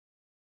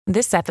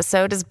This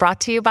episode is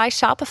brought to you by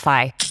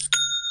Shopify.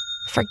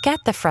 Forget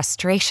the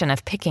frustration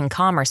of picking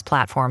commerce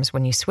platforms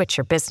when you switch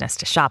your business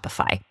to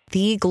Shopify,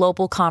 the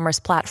global commerce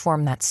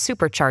platform that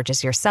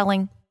supercharges your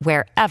selling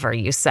wherever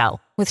you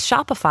sell. With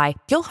Shopify,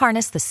 you'll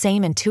harness the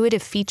same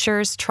intuitive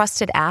features,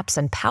 trusted apps,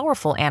 and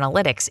powerful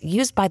analytics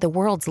used by the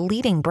world's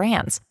leading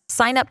brands.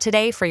 Sign up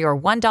today for your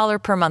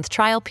 $1 per month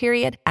trial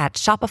period at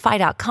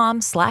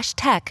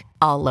shopify.com/tech,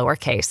 all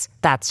lowercase.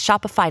 That's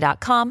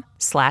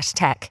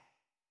shopify.com/tech.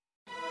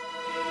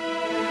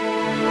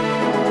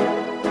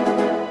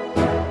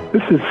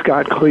 This is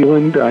Scott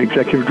Cleland,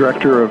 Executive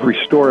Director of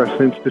Restore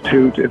Us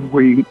Institute, and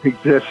we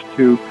exist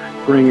to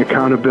bring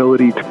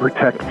accountability to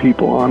protect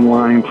people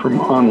online from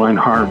online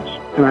harms.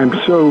 And I'm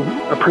so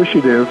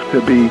appreciative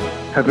to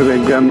have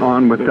been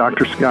on with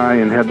Dr. Sky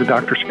and had the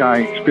Dr. Sky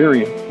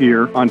experience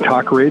here on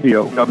Talk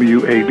Radio,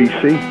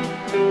 WABC.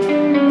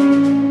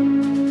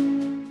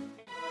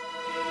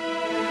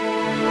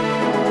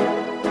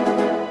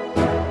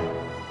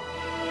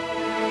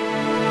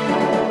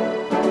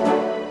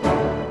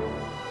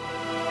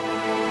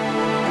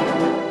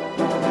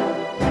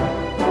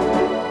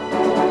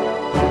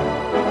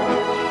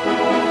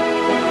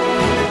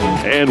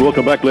 And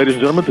welcome back, ladies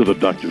and gentlemen, to the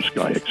Dr.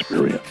 Sky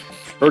Experience.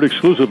 Heard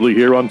exclusively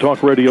here on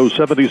Talk Radio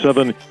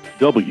 77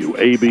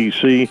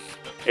 WABC,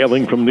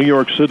 hailing from New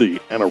York City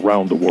and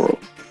around the world.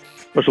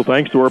 Special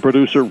thanks to our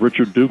producer,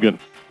 Richard Dugan.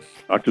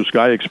 Dr.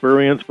 Sky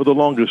Experience, for the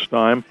longest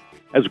time,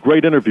 has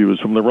great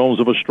interviews from the realms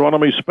of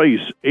astronomy,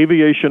 space,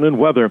 aviation, and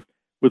weather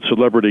with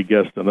celebrity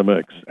guests in the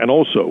mix, and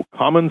also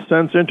common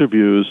sense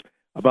interviews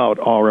about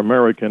our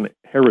American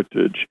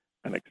heritage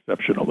and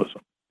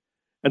exceptionalism.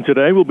 And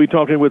today we'll be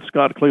talking with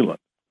Scott Cleland,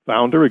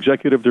 founder,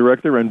 executive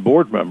director, and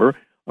board member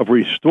of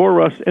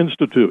Restore Us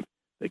Institute.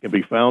 They can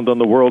be found on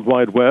the World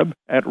Wide Web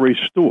at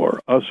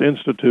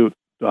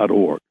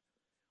restoreusinstitute.org.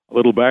 A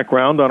little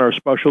background on our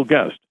special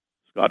guest.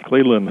 Scott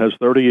Cleland has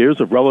 30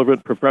 years of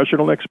relevant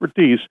professional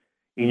expertise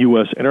in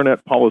U.S.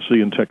 Internet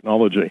policy and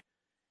technology.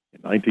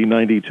 In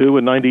 1992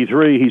 and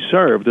 93, he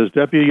served as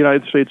Deputy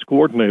United States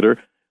Coordinator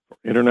for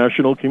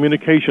International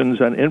Communications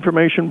and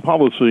Information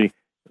Policy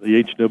in the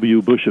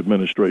H.W. Bush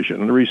administration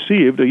and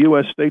received a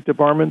U.S. State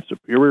Department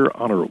Superior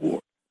Honor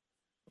Award.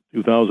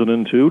 From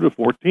 2002 to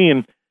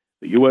 14,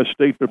 the U.S.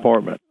 State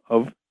Department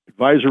of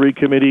Advisory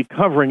Committee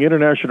covering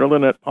international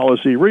internet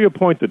policy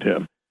reappointed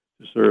him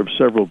to serve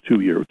several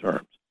two-year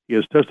terms. He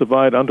has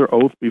testified under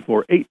oath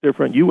before 8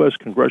 different U.S.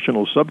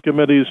 congressional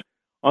subcommittees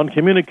on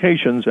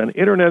communications and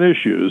internet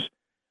issues,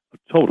 a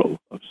total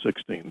of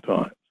 16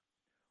 times.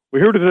 We're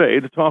here today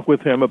to talk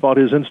with him about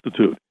his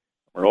institute.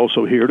 We're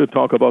also here to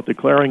talk about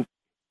declaring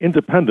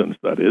independence,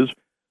 that is,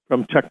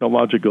 from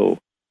technological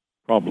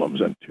problems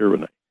and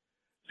tyranny.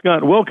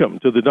 Scott, welcome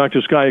to the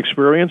Dr. Sky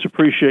Experience.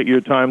 Appreciate your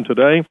time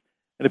today.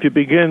 And if you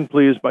begin,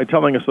 please, by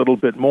telling us a little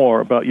bit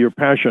more about your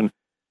passion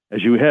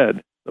as you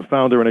head the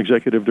founder and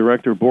executive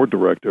director, board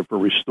director for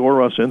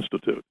Restore Us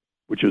Institute,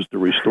 which is to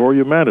restore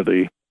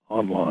humanity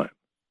online.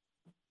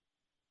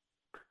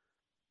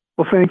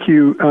 Well, thank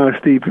you,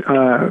 Steve,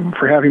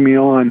 for having me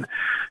on.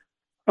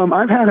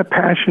 I've had a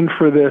passion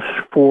for this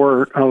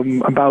for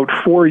about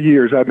 4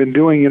 years. I've been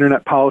doing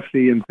internet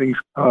policy and things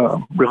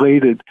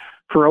related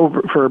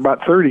for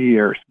about 30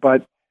 years.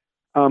 But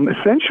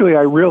essentially,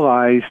 I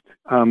realized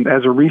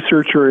as a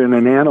researcher and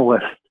an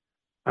analyst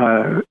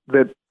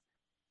that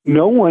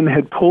no one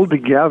had pulled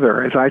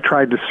together, as I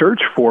tried to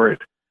search for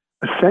it,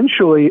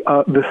 essentially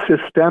the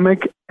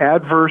systemic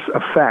adverse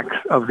effects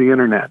of the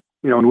internet.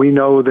 And we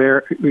know from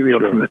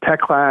the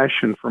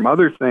TechClash and from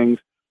other things,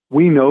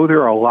 we know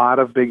there are a lot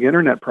of big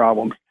internet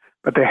problems,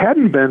 but they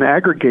hadn't been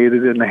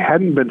aggregated and they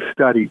hadn't been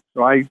studied.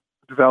 So I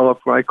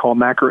developed what I call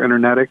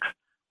macrointernetics,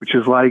 which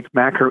is like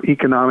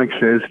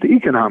macroeconomics is to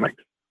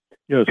economics.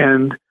 Yes.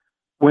 And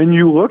when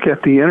you look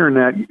at the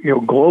internet,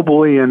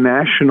 globally and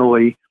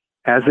nationally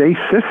as a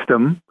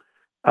system,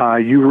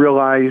 you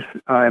realize,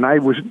 and I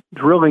was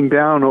drilling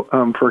down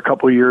for a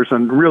couple of years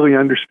on really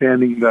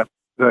understanding the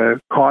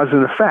cause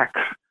and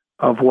effects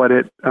of what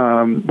it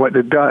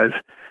does.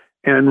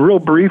 And real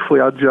briefly,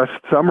 I'll just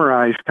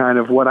summarize kind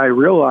of what I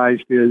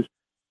realized is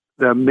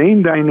the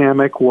main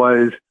dynamic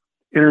was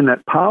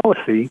internet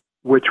policy,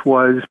 which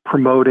was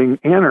promoting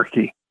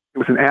anarchy. It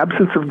was an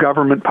absence of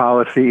government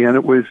policy, and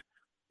it was,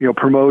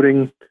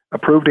 promoting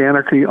approved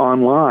anarchy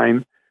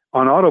online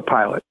on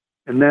autopilot.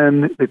 And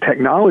then the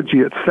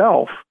technology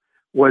itself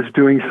was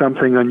doing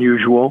something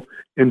unusual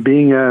in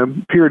being a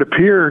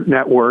peer-to-peer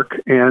network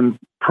and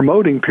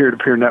promoting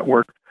peer-to-peer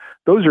network.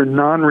 Those are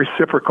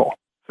non-reciprocal.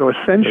 So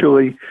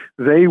essentially,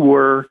 they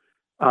were,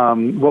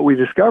 what we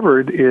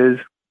discovered is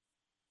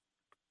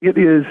it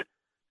is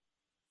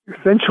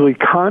essentially is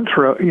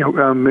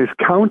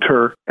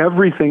counter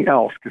everything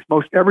else, because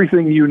most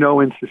everything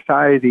in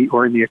society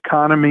or in the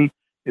economy,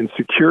 in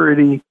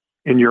security,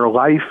 in your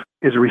life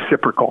is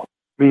reciprocal,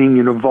 meaning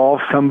you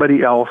involve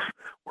somebody else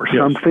or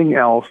something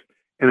else,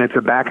 and it's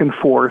a back and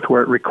forth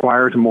where it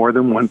requires more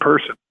than one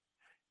person.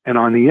 And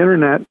on the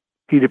internet,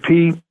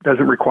 P2P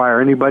doesn't require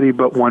anybody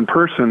but one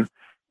person,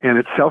 and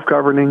it's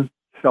self-governing,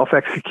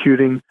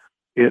 self-executing,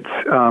 it's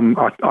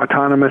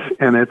autonomous,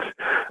 and it's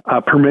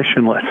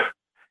permissionless.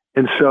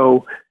 And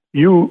so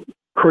you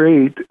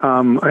create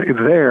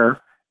there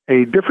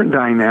a different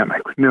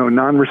dynamic.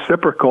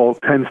 Non-reciprocal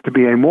tends to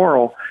be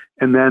amoral,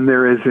 and then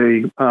there is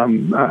a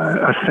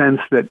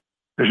sense that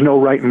there's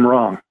no right and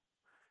wrong.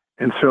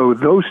 And so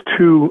those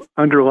two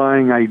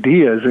underlying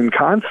ideas and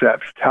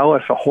concepts tell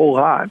us a whole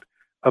lot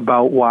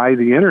about why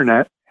the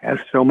internet has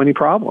so many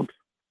problems,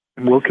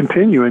 and will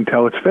continue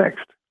until it's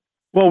fixed.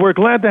 Well, we're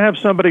glad to have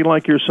somebody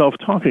like yourself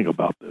talking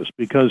about this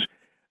because,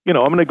 I'm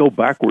going to go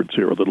backwards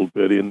here a little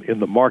bit in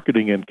the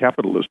marketing and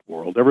capitalist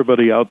world.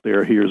 Everybody out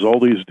there hears all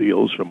these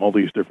deals from all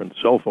these different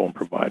cell phone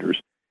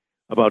providers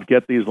about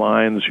get these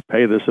lines, you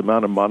pay this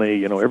amount of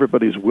money.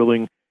 Everybody's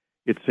willing,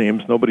 it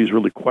seems. Nobody's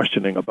really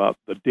questioning about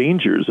the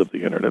dangers of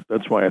the internet.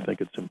 That's why I think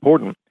it's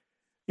important.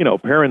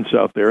 Parents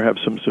out there have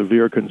some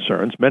severe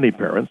concerns, many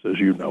parents, as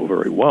you know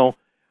very well,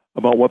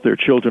 about what their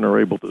children are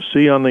able to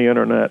see on the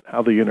internet,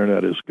 how the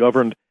internet is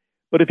governed.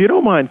 But if you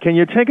don't mind, can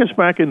you take us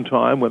back in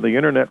time when the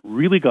internet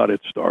really got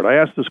its start? I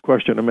asked this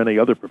question to many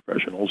other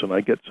professionals, and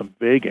I get some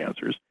vague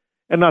answers,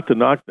 and not to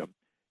knock them.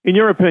 In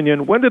your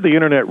opinion, when did the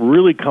internet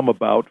really come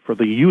about for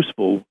the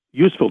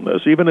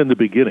usefulness, even in the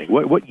beginning?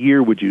 What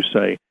year would you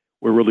say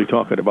we're really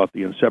talking about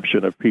the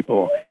inception of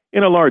people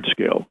in a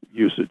large-scale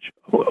usage?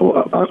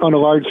 On a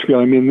large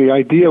scale, the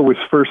idea was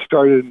first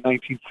started in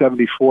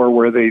 1974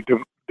 where they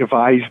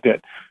devised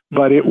it,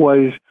 but it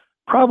was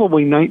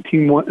probably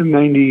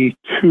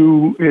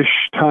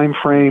 1992-ish time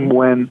frame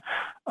when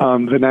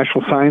the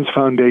National Science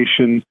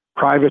Foundation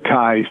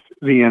privatized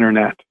the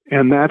internet.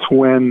 And that's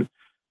when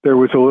there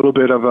was a little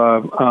bit of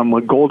a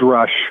gold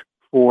rush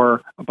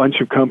for a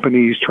bunch of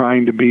companies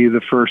trying to be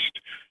the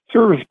first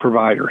service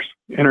providers,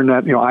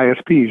 internet,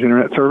 ISPs,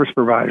 internet service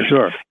providers.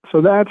 Sure.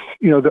 So that's,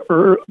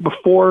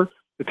 before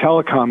the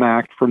Telecom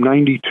Act from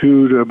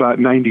 92 to about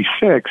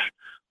 96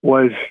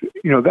 was,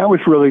 that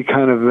was really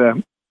kind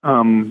of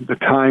the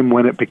time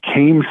when it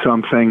became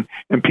something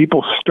and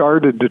people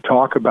started to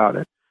talk about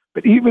it.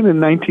 But even in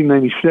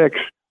 1996,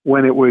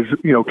 when it was,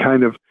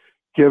 kind of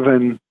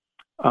given,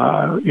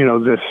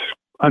 this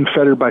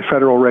unfettered by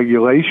federal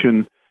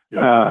regulation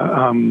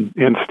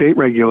and state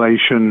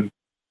regulation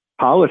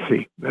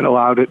policy that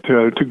allowed it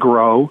to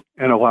grow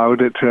and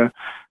allowed it to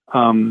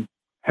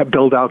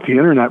build out the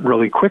internet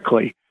really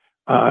quickly.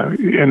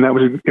 And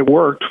it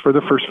worked for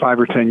the first 5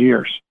 or 10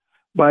 years.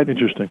 But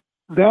interesting.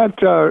 That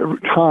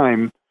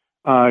time,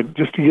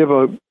 just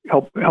to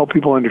help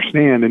people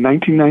understand, in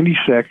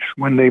 1996,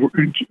 when they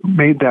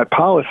made that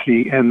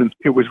policy and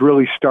it was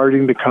really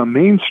starting to come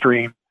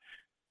mainstream,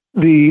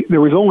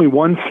 there was only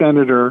one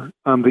senator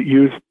that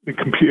used the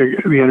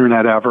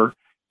internet ever,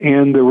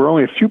 and there were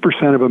only a few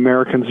percent of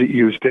Americans that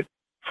used it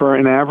for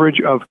an average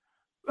of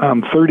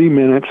 30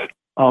 minutes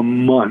a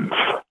month.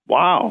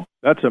 Wow,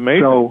 that's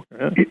amazing. So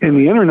in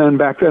the internet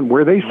back then,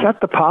 where they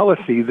set the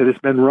policy that has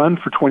been run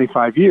for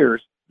 25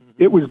 years,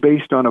 it was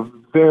based on a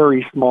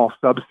very small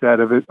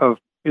subset of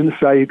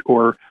insight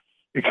or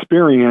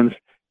experience.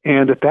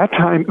 And at that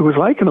time, it was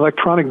like an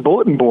electronic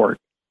bulletin board.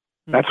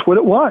 That's what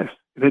it was.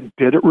 It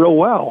did it real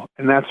well.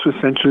 And that's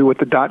essentially what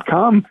the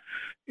 .com,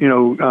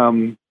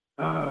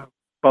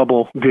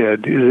 bubble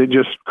did, is it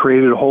just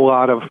created a whole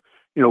lot of,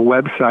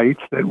 websites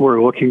that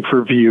were looking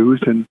for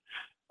views. And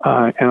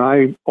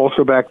I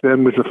also back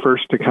then was the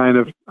first to kind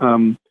of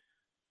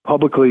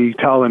publicly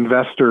tell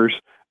investors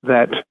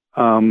that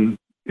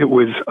it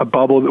was a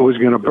bubble that was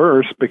going to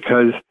burst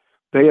because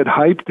they had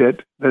hyped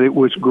it, that it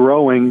was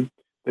growing,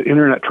 that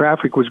internet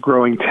traffic was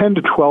growing 10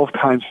 to 12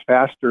 times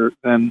faster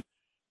than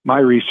my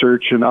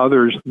research and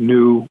others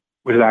knew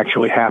was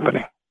actually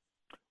happening.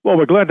 Well,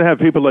 we're glad to have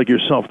people like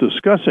yourself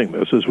discussing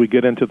this as we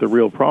get into the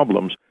real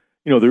problems,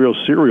 the real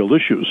serial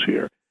issues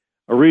here.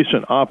 A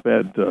recent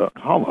op-ed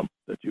column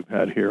that you've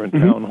had here in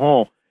Town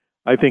Hall,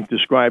 I think,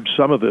 describes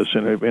some of this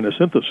in a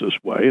synthesis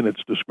way, and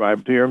it's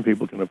described here, and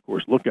people can, of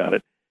course, look at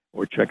it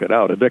or check it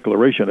out. A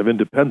declaration of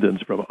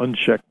independence from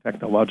unchecked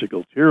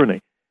technological tyranny.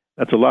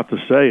 That's a lot to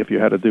say if you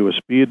had to do a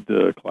speed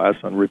class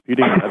on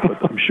repeating that,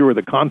 but I'm sure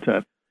the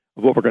content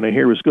of what we're going to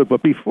hear is good.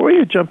 But before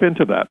you jump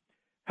into that,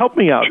 help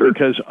me out,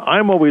 because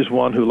I'm always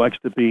one who likes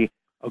to be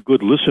a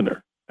good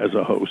listener as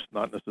a host,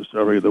 not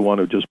necessarily the one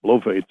who just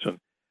bloviates. And,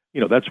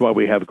 that's why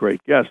we have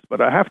great guests.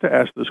 But I have to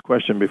ask this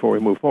question before we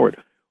move forward.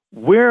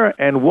 Where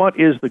and what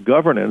is the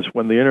governance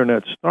when the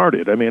internet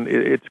started? I mean,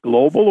 it's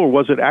global, or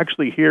was it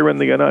actually here in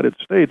the United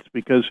States?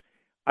 Because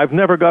I've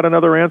never got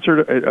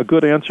a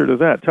good answer to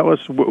that. Tell us,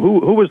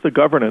 who was the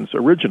governance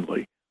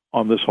originally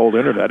on this whole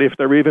internet, if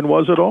there even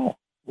was at all?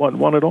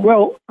 One at all?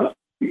 Well,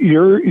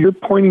 you're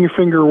pointing your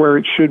finger where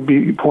it should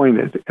be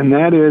pointed, and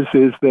that is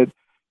that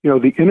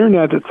the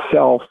internet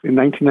itself in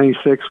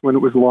 1996 when it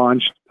was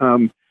launched,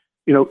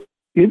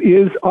 it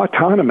is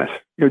autonomous.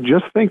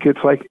 Just think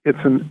it's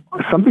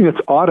something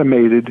that's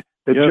automated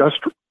that just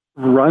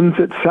runs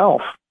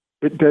itself.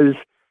 It does.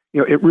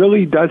 It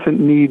really doesn't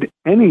need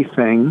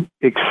anything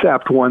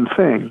except one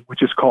thing,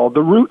 which is called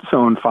the root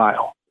zone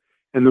file.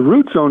 And the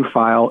root zone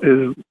file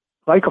is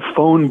like a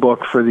phone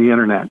book for the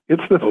internet.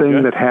 It's the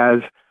thing that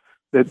has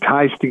that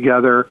ties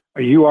together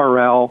a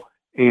URL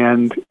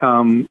and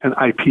an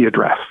IP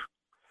address.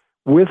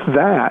 With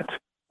that,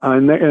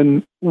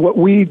 and what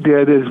we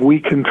did is we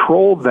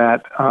controlled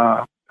that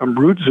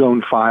root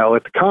zone file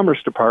at the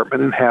Commerce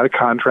Department and had a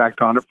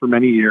contract on it for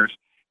many years.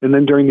 And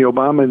then during the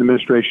Obama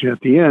administration at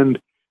the end,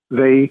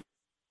 they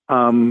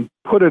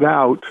put it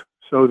out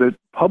so that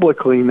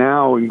publicly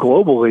now and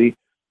globally,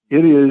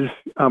 it is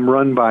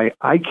run by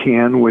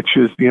ICANN, which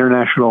is the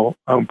International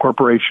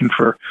Corporation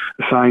for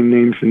Assigned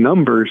Names and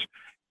Numbers.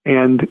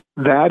 And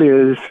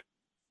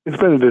it's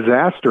been a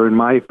disaster, in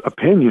my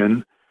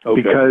opinion,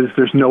 because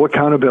there's no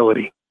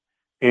accountability.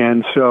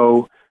 And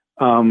so,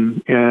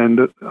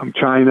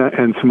 China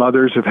and some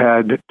others have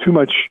had too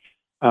much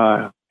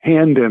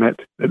hand in it.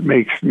 That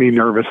makes me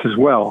nervous as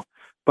well.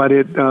 But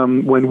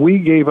when we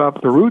gave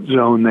up the root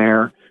zone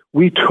there,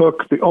 we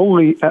took the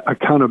only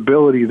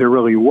accountability there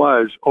really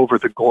was over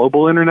the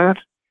global internet,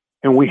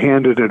 and we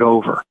handed it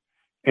over.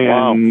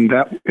 And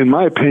that, in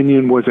my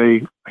opinion, was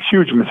a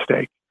huge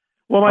mistake.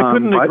 Well, I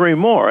couldn't agree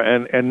more,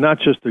 and not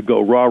just to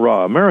go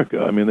rah-rah America.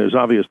 I mean, there's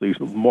obviously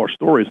more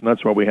stories, and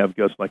that's why we have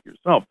guests like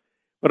yourself.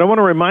 But I want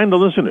to remind the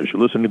listeners,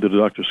 you're listening to the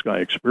Dr. Sky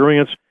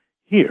Experience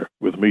here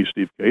with me,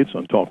 Steve Gates,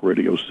 on Talk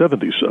Radio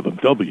 77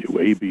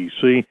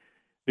 WABC,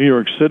 New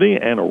York City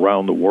and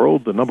around the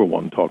world, the number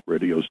one talk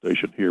radio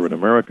station here in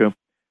America.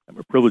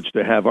 I'm privileged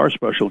to have our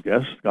special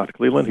guest, Scott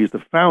Cleland. He's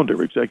the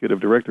founder,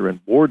 executive director,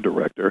 and board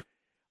director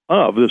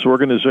of this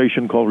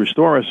organization called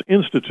Restore Us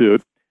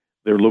Institute.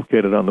 They're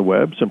located on the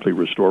web, simply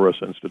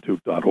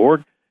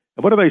restoreUsinstitute.org.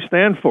 And what do they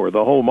stand for?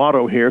 The whole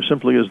motto here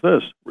simply is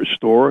this: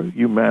 Restore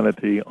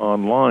Humanity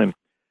Online.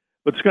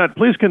 But Scott,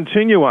 please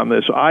continue on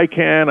this. I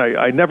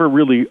never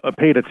really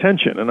paid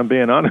attention, and I'm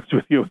being honest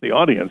with you and the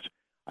audience.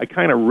 I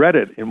kind of read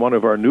it in one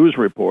of our news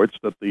reports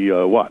that the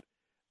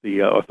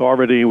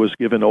authority was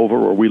given over,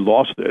 or we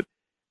lost it.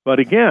 But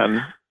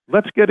again,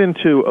 let's get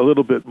into a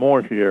little bit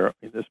more here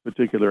in this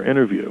particular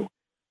interview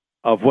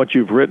of what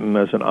you've written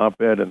as an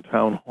op-ed in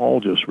Town Hall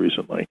just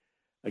recently.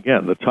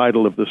 Again, the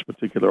title of this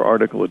particular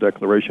article, A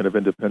Declaration of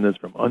Independence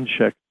from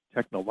Unchecked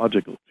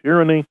Technological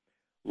Tyranny.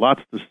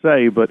 Lots to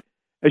say, but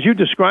as you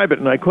describe it,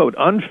 and I quote,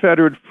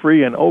 unfettered,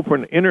 free, and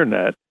open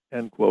internet,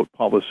 end quote,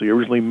 policy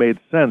originally made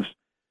sense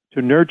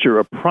to nurture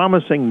a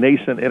promising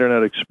nascent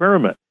internet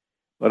experiment,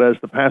 but as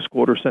the past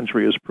quarter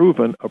century has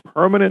proven, a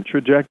permanent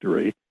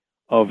trajectory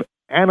of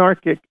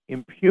anarchic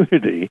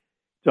impunity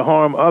to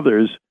harm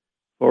others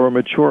for a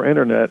mature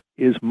internet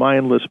is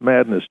mindless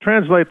madness.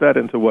 Translate that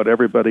into what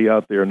everybody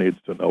out there needs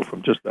to know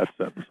from just that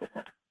sentence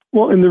alone.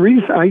 Well, and the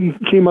reason I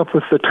came up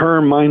with the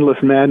term mindless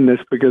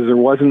madness because there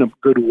wasn't a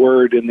good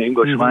word in the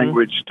English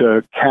language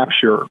to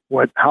capture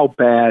how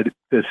bad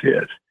this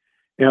is.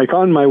 And like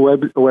on my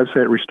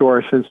website,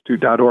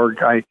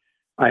 restoreUsinstitute.org, I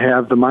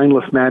have the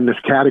mindless madness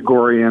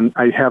category, and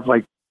I have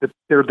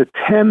they're the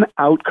 10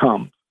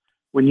 outcomes.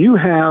 When you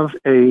have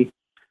a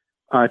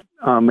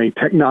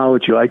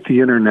technology like the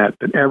internet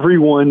that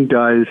everyone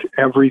does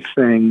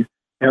everything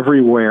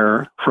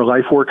everywhere for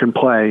life, work, and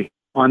play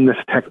on this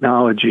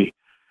technology.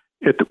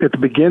 At the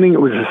beginning, it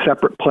was a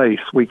separate place.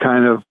 We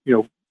kind of,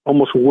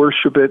 almost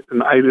worship it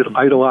and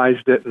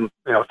idolized it and,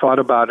 thought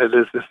about it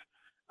as this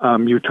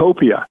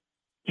utopia.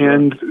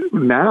 And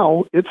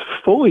now it's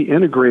fully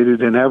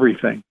integrated in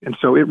everything. And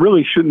so it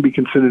really shouldn't be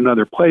considered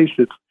another place.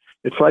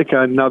 It's like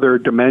another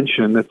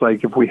dimension. It's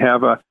like if we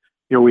have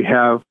we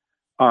have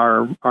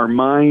our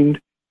mind,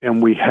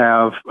 and we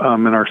have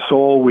in our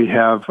soul, we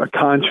have a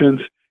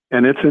conscience,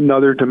 and it's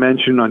another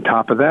dimension on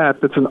top of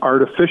that. That's an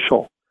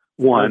artificial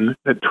one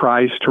that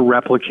tries to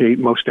replicate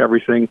most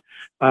everything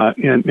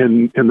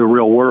in the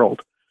real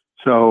world.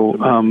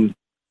 So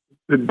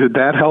did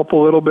that help a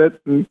little bit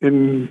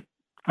in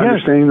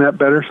understanding that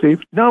better,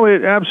 Steve? No,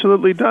 it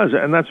absolutely does.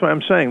 And that's why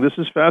I'm saying this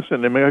is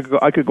fascinating. I mean,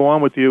 I could go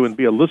on with you and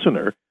be a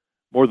listener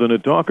more than a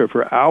talker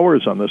for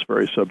hours on this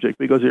very subject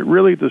because it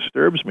really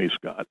disturbs me,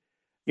 Scott.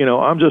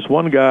 I'm just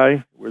one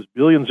guy. There's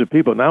billions of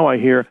people. Now I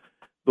hear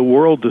the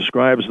world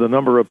describes the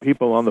number of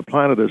people on the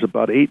planet as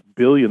about 8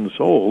 billion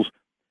souls.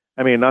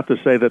 I mean, not to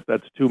say that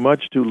that's too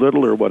much, too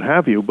little, or what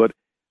have you, but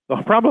the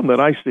problem that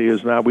I see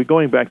is now we're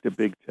going back to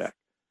big tech.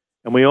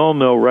 And we all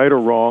know, right or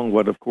wrong,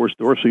 what, of course,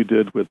 Dorsey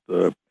did with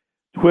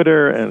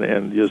Twitter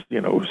and just,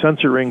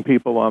 censoring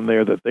people on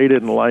there that they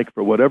didn't like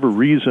for whatever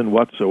reason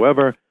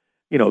whatsoever.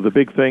 The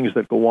big things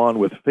that go on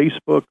with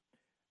Facebook.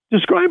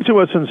 Describe to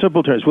us in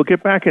simple terms. We'll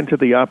get back into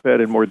the op-ed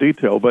in more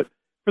detail, but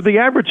for the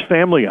average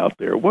family out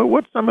there,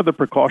 what's some of the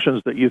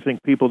precautions that you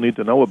think people need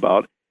to know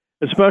about,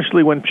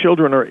 especially when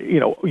children are,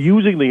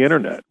 using the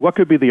internet? What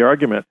could be the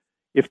argument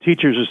if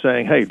teachers are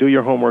saying, hey, do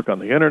your homework on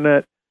the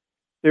internet?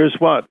 There's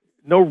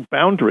no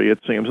boundary, it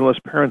seems, unless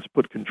parents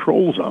put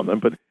controls on them.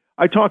 But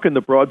I talk in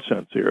the broad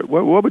sense here.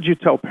 What would you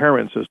tell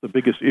parents as the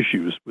biggest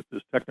issues with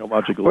this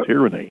technological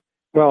tyranny?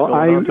 Well,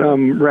 I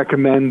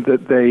recommend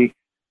that they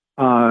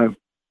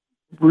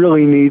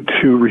really need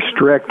to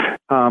restrict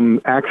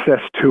access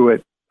to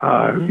it.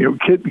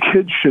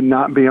 Kids should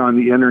not be on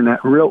the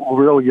internet.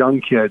 Real young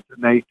kids,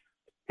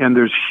 and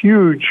there's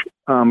huge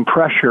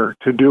pressure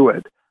to do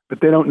it but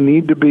they don't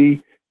need to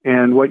be.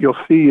 And what you'll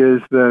see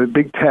is the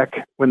big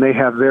tech, when they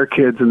have their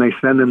kids and they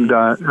send them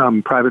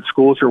to private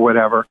schools or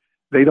whatever,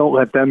 they don't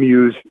let them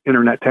use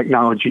internet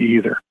technology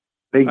either.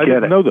 They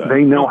get it.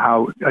 They know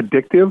how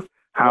addictive,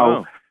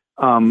 how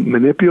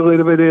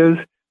manipulative it is,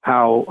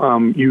 how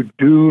you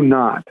do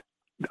not,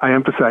 I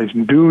emphasize,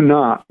 do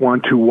not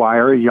want to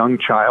wire a young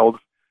child's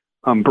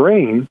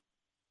brain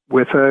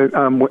with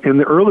in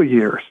the early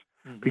years,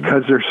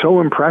 because they're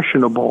so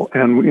impressionable.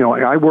 And,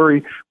 I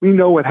worry, we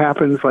know what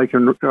happens like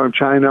in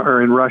China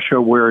or in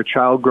Russia, where a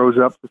child grows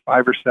up for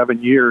 5 or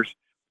 7 years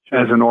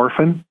as an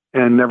orphan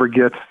and never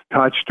gets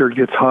touched or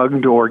gets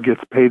hugged or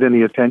gets paid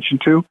any attention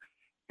to.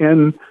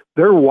 And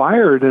they're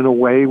wired in a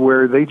way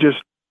where they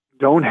just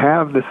don't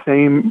have the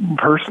same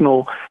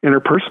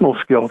interpersonal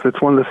skills.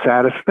 It's one of the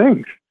saddest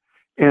things.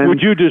 And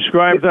would you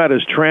describe that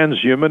as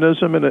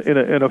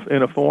transhumanism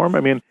in a form?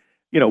 I mean,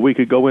 we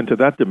could go into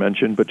that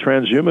dimension, but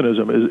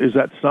transhumanism, is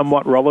that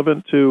somewhat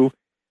relevant to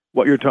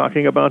what you're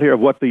talking about here,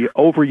 of what the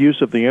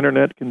overuse of the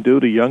internet can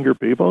do to younger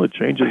people? It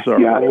changes our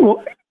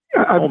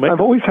I've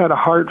always had a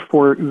heart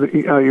for the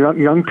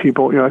young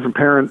people. As a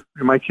parent,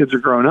 my kids are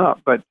grown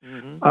up, but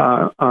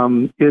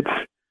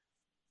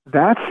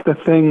that's the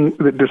thing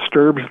that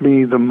disturbs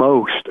me the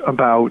most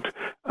about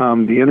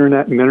the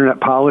internet and internet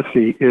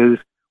policy is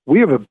we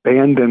have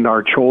abandoned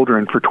our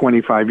children for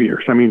 25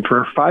 years. I mean,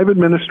 for 5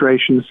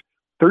 administrations,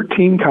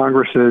 13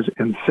 Congresses,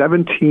 and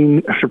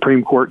 17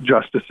 Supreme Court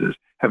justices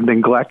have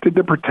neglected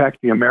to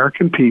protect the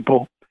American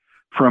people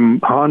from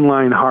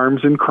online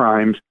harms and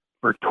crimes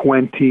for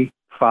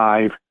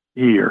 25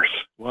 years.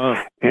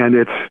 Wow. And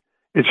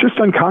it's just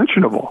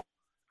unconscionable.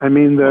 I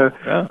mean,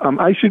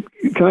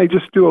 can I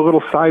just do a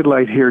little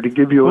sidelight here to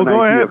give you an idea?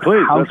 Go ahead,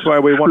 please. That's why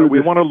we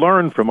want to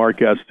learn from our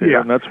guests here,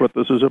 and that's what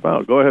this is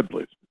about. Go ahead,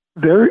 please.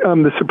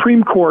 The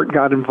Supreme Court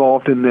got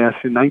involved in this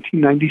in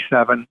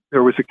 1997.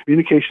 There was a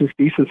Communications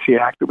Decency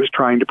Act that was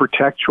trying to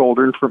protect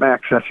children from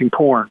accessing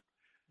porn.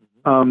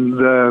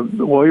 The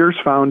lawyers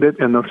found it,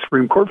 and the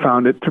Supreme Court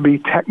found it to be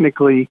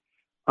technically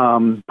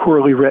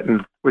poorly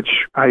written, which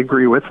I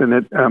agree with, and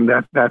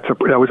that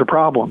was a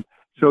problem.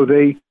 So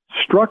they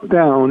struck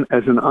down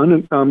as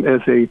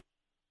a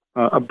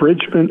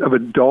abridgment of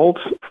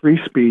adults' free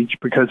speech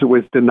because it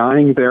was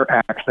denying their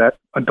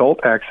adult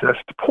access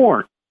to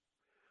porn.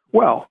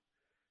 Well,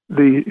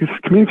 the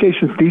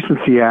Communications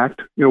Decency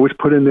Act, was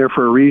put in there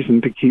for a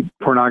reason to keep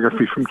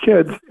pornography from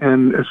kids,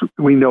 and as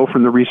we know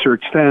from the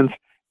research since,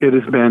 it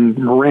has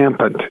been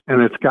rampant,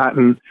 and it's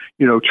gotten,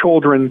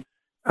 children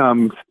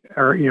are,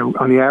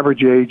 on the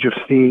average age of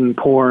seeing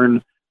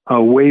porn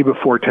way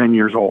before 10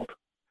 years old.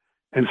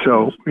 And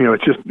so,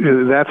 it's just,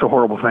 that's a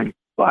horrible thing.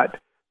 But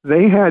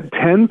they had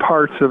 10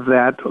 parts of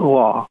that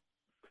law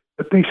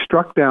that they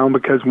struck down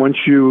because once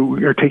you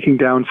are taking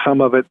down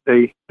some of it,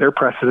 their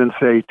precedents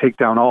say take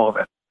down all of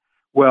it.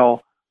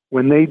 Well,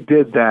 when they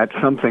did that,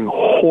 something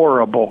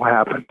horrible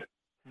happened,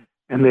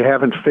 and they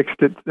haven't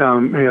fixed it. They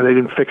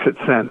didn't fix it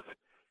since.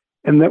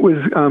 And that was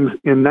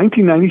in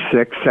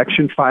 1996,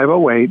 Section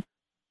 508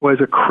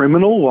 was a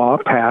criminal law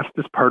passed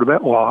as part of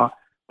that law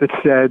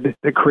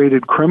that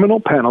created criminal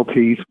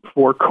penalties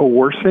for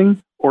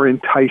coercing or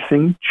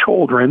enticing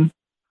children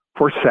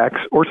for sex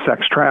or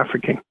sex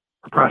trafficking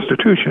or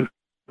prostitution.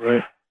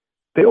 Right.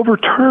 They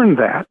overturned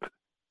that.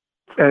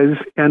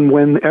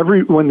 When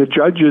the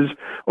judges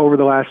over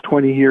the last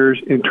 20 years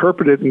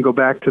interpret it and go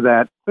back to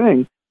that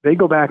thing, they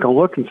go back and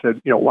look and said,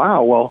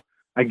 wow, well,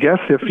 I guess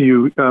if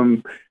you, if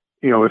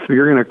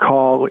you're going to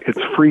call it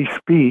free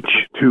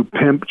speech to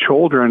pimp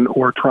children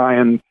or try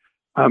and,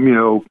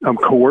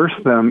 coerce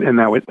them in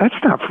that way, that's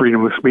not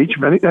freedom of speech.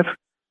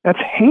 That's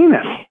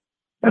heinous.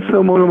 That's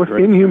the most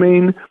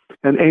inhumane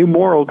and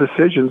amoral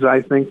decisions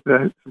I think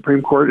the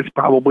Supreme Court has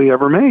probably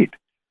ever made.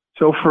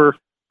 So for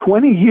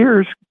 20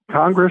 years,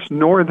 Congress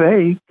nor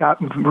they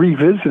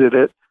revisited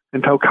it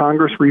until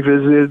Congress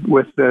revisited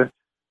with the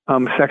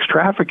sex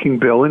trafficking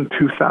bill in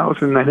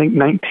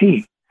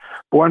 2019.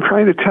 But what I'm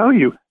trying to tell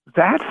you,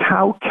 that's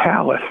how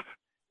callous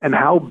and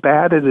how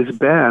bad it has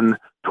been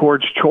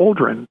towards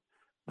children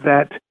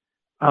that,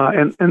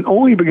 and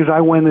only because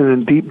I went in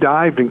and deep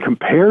dived and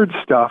compared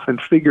stuff and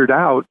figured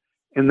out,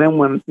 and then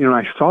when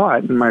I saw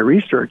it in my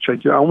research, I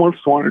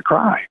almost wanted to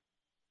cry.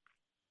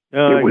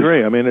 Yeah, I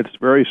agree. I mean, it's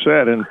very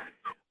sad, and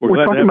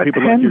we're talking about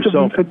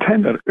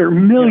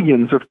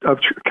millions of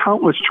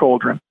countless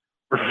children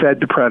were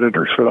fed to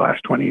predators for the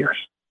last 20 years.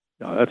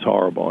 No, that's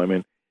horrible. I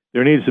mean,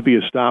 there needs to be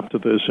a stop to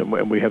this,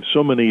 and we have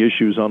so many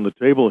issues on the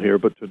table here.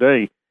 But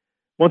today,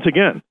 once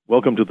again,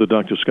 welcome to the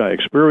Dr. Sky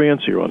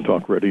Experience here on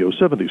Talk Radio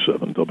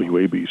 77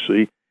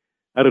 WABC.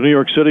 Out of New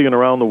York City and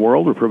around the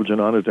world, we're privileged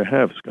and honored to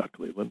have Scott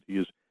Cleveland. He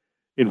is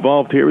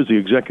involved here as the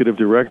executive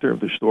director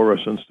of the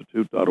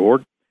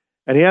StoreUsInstitute.org.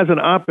 And he has an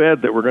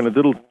op-ed that we're going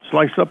to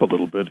slice up a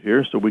little bit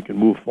here so we can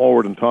move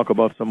forward and talk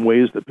about some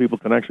ways that people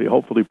can actually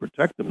hopefully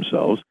protect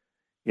themselves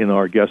in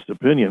our guest's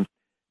opinion.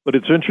 But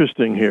it's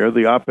interesting here,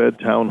 the op-ed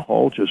town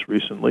hall just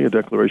recently, a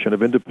declaration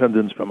of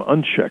independence from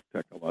unchecked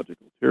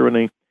technological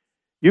tyranny.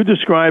 You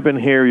describe in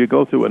here, you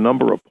go through a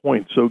number of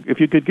points. So if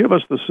you could give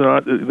us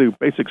the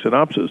basic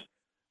synopsis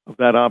of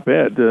that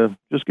op-ed,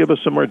 just give us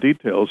some more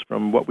details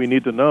from what we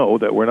need to know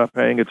that we're not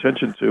paying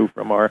attention to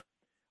from our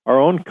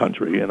own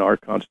country and our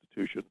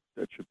Constitution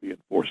that should be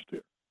enforced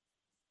here.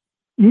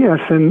 Yes,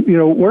 and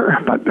we're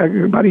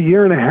about a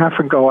year and a half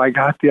ago, I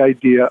got the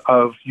idea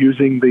of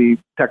using the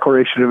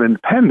Declaration of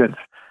Independence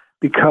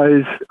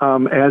because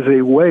as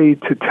a way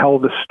to tell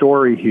the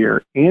story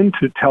here and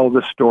to tell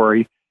the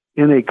story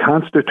in a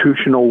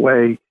constitutional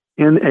way,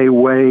 in a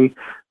way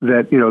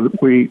that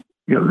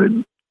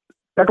the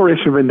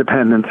Declaration of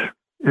Independence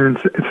in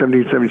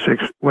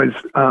 1776 was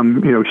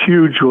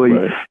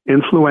hugely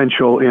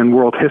influential in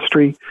world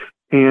history,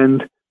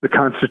 and the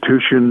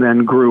Constitution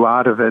then grew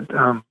out of it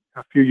a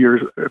few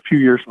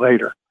years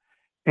later.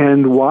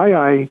 And why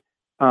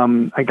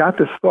I got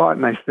this thought,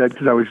 and I said,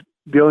 because I was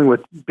dealing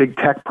with big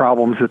tech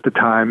problems at the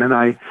time, and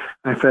I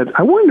said,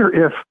 I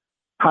wonder if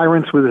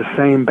tyrants were the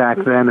same back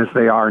then as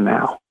they are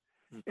now.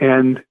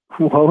 And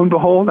lo and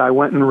behold, I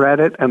went and read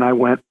it, and I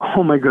went,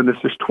 oh my goodness,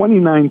 there's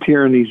 29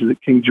 tyrannies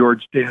that King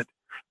George did.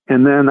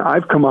 And then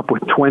I've come up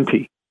with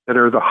 20 that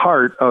are the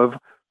heart of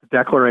the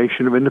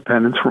Declaration of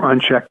Independence from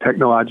unchecked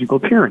technological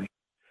tyranny.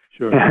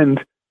 Sure.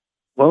 And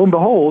lo and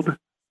behold,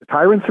 the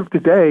tyrants of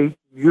today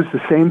use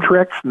the same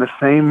tricks and the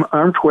same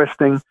arm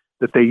twisting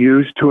that they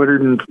used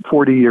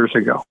 240 years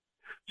ago.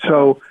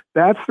 So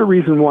that's the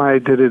reason why I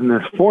did it in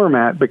this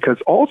format, because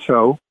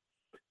also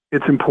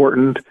it's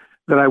important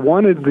that I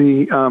wanted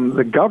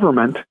the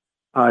government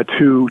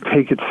to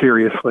take it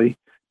seriously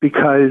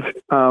because,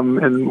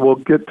 and we'll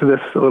get to this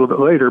a little bit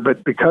later,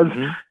 but because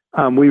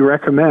we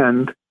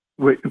recommend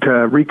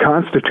to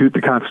reconstitute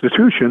the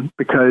Constitution,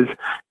 because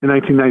in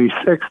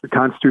 1996, the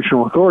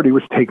constitutional authority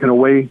was taken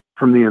away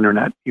from the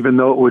Internet, even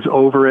though it was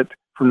over it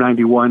from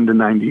 91 to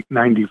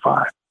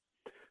 95.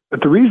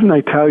 But the reason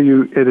I tell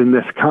you it in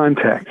this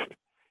context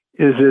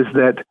is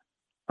that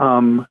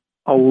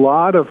a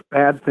lot of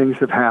bad things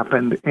have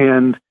happened,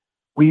 and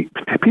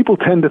people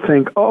tend to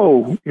think,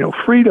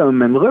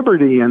 freedom and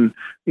liberty, and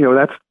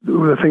that's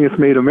the thing that's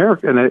made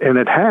America, and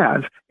it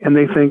has. And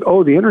they think,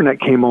 the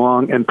Internet came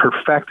along and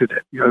perfected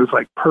it. It was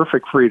like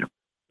perfect freedom.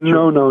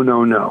 Sure.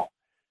 No.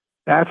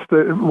 That's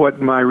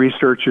what my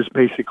research has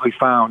basically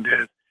found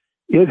is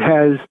it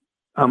has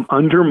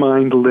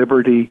undermined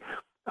liberty,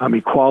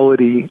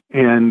 equality,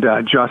 and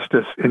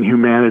justice and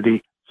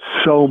humanity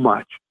so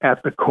much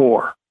at the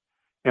core.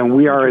 And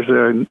we are as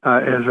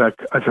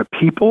a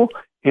people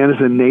and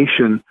as a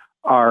nation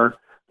are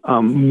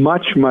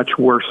much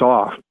worse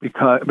off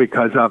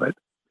because of it.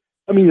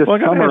 Let me just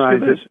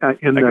summarize it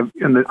in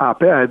the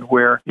op-ed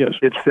where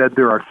it said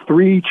there are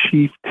 3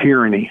 chief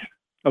tyrannies,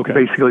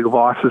 basically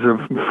losses of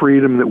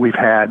freedom that we've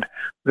had.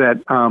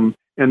 That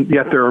and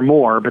yet there are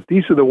more, but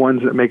these are the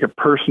ones that make it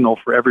personal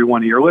for every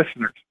one of your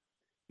listeners.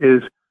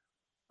 Is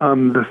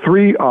the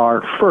 3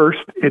 are: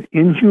 first, it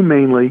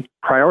inhumanely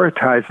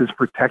prioritizes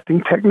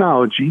protecting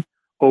technology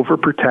over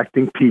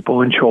protecting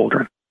people and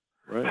children.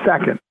 Right.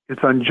 Second, it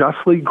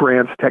unjustly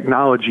grants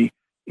technology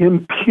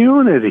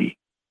impunity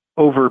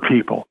over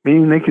people,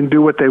 meaning they can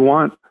do what they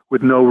want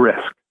with no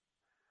risk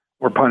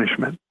or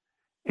punishment.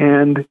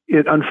 And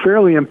it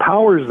unfairly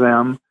empowers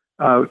them,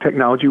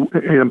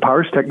 it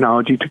empowers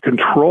technology to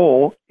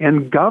control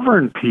and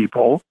govern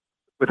people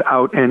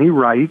without any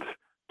rights,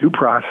 due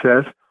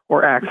process,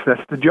 or access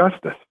to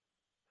justice.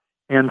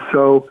 And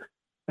so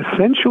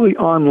essentially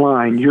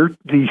online, you're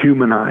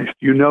dehumanized.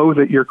 You know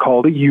that you're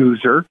called a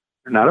user.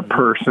 You're not a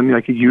person,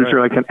 like a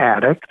user, like an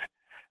addict.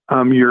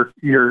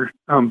 You're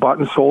bought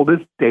and sold as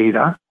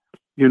data,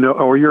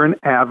 or you're an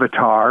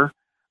avatar.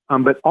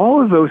 But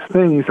all of those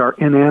things are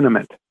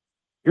inanimate.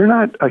 You're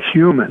not a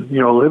human,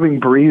 a living,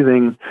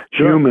 breathing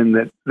human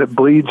that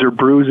bleeds or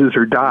bruises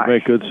or dies.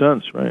 Make good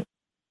sense, right?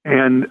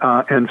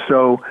 And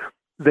so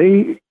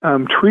they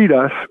treat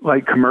us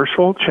like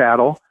commercial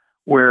chattel,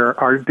 where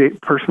our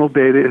personal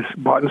data is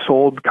bought and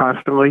sold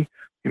constantly,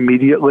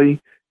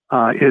 immediately.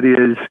 It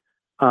is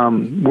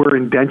we're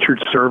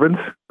indentured servants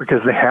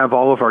because they have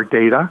all of our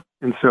data,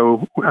 and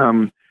so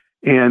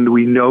and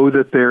we know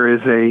that there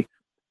is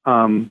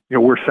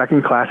we're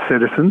second-class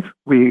citizens.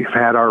 We've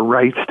had our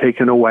rights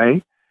taken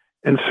away,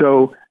 and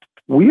so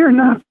we are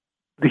not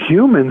the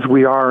humans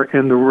we are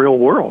in the real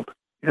world.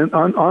 And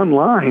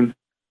online,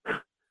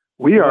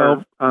 we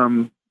are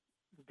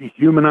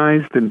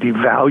dehumanized and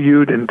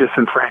devalued and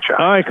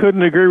disenfranchised. I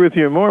couldn't agree with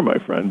you more, my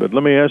friend. But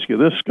let me ask you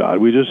this, Scott.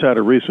 We just had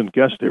a recent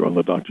guest here on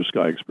the Dr.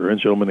 Sky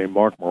Experience, a gentleman named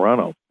Mark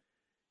Morano.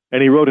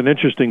 And he wrote an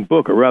interesting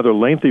book, a rather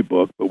lengthy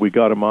book, but we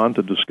got him on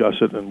to discuss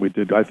it, and we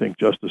did, I think,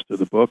 justice to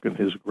the book and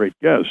his great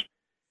guest.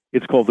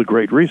 It's called The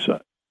Great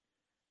Reset.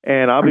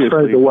 And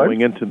obviously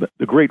going into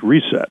the Great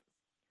Reset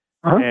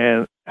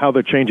and how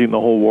they're changing the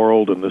whole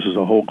world, and this is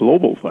a whole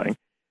global thing.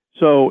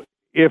 So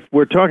if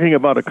we're talking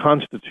about a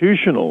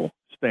constitutional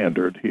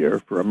standard here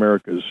for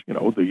America's,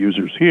 the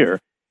users here,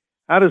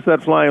 how does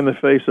that fly in the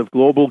face of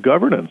global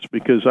governance?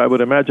 Because I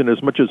would imagine,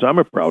 as much as I'm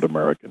a proud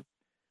American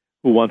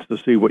who wants to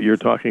see what you're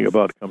talking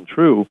about come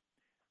true,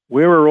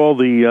 where are all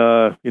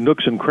the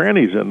nooks and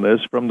crannies in this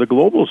from the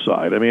global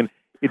side? I mean,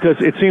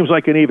 it seems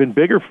like an even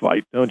bigger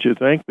fight, don't you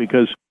think?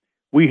 Because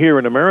we here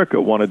in America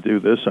want to do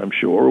this, I'm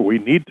sure. We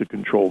need to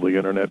control the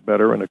internet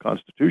better in a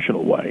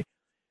constitutional way.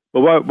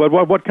 But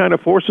what kind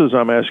of forces,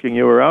 I'm asking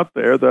you, are out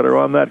there that are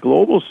on that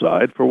global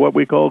side for what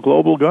we call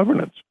global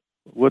governance?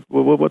 What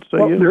say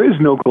you? There is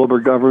no global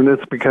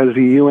governance because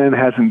the UN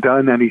hasn't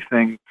done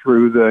anything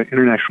through the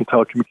International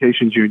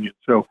Telecommunications Union.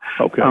 So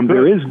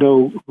there is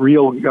no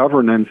real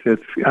governance.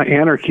 It's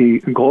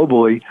anarchy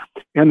globally.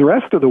 And the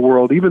rest of the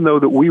world, even though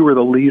that we were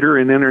the leader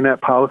in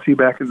internet policy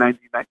back in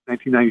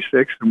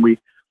 1996, and we,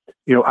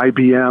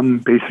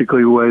 IBM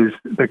basically was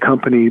the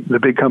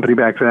big company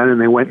back then,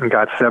 and they went and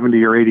got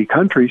 70 or 80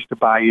 countries to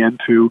buy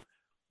into,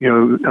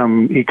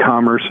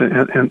 e-commerce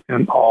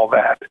and all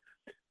that.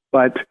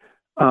 But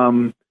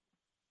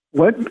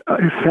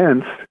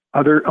since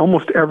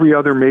almost every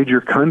other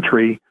major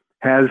country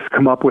has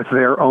come up with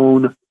their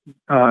own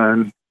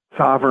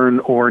sovereign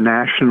or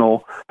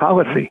national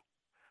policy.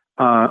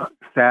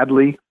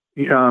 Sadly,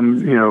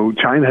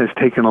 China has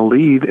taken a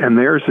lead, and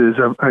theirs is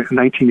a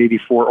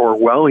 1984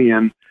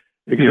 Orwellian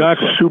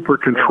super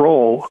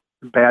control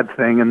bad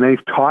thing, and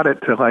they've taught it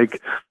to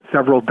like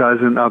several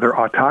dozen other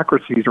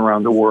autocracies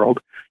around the world.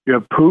 You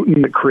have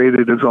Putin that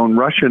created his own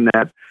Russian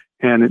net,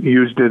 and it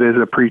used it as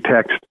a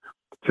pretext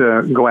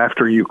to go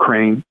after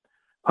Ukraine.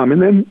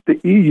 And then the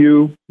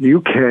EU, the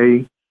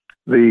UK,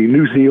 the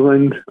New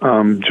Zealand,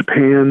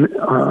 Japan,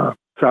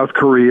 South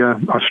Korea,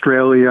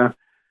 Australia,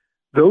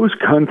 those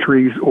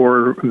countries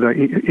or the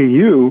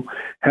EU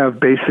have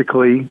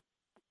basically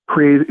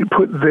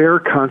put their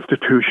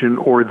constitution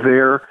or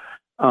their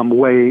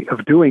way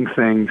of doing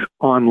things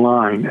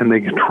online, and they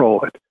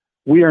control it.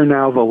 We are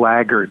now the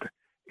laggard,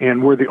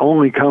 and we're the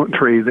only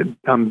country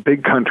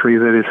big country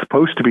that is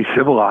supposed to be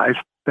civilized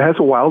that has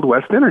a Wild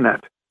West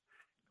internet.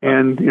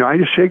 And, I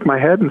just shake my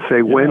head and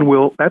say,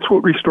 that's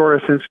what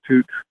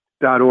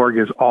RestoreUsInstitute.org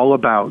is all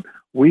about.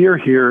 We are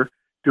here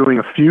doing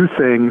a few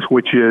things,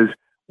 which is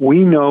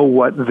we know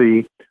what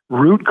the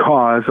root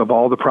cause of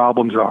all the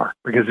problems are.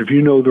 Because if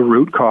you know the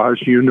root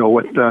cause, you know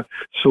what the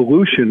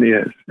solution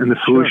is. And the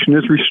solution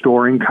is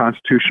restoring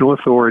constitutional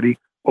authority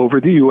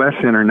over the U.S.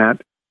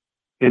 internet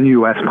in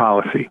U.S.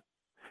 policy.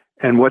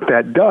 And what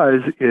that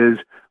does is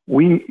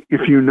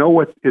if you know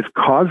what is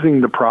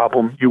causing the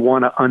problem, you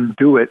want to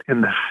undo it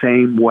in the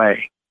same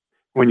way.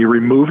 When you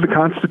remove the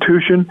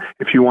Constitution,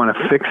 if you want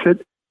to fix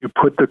it, you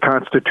put the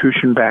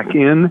Constitution back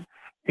in,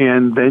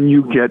 and then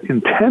you get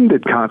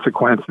intended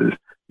consequences,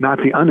 not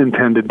the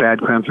unintended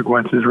bad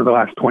consequences of the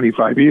last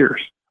 25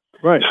 years.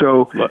 Right.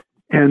 So,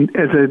 and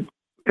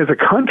as a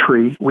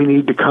country, we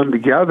need to come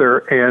together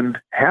and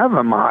have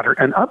an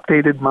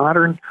updated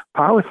modern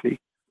policy,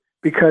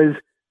 because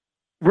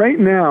right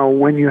now,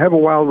 when you have a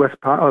Wild West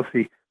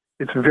policy,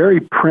 it's very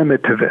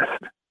primitivist.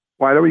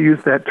 Why do we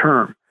use that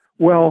term?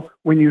 Well,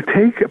 when you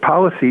take a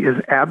policy as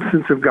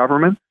absence of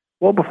government,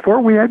 well,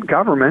 before we had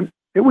government,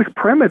 it was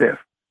primitive.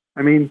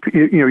 I mean,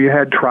 you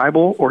had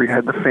tribal, or you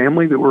had the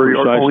family that were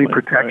your only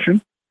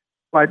protection,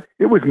 right. But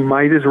it was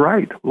might is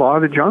right, law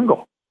of the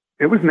jungle.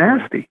 It was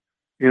nasty.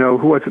 Who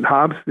was it?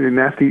 Hobbes,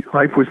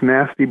 life was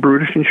nasty,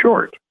 brutish, and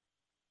short.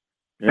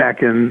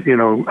 Back in,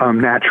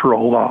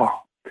 natural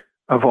law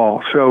of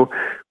all. So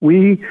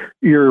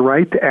you're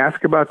right to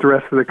ask about the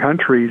rest of the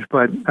countries,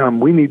 but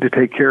we need to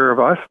take care of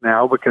us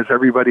now because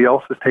everybody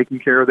else is taking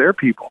care of their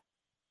people.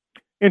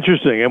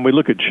 Interesting. And we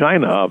look at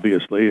China,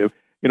 obviously.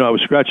 I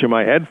was scratching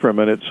my head for a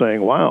minute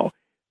saying, wow,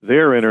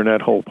 their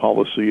internet whole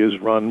policy is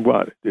run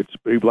It's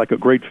like a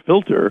great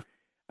filter.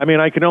 I mean,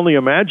 I can only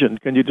imagine.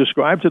 Can you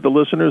describe to the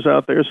listeners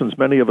out there, since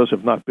many of us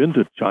have not been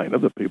to China,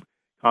 the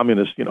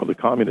communist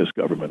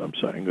government, I'm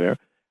saying there,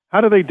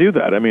 how do they do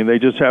that? I mean, they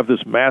just have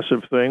this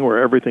massive thing where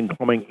everything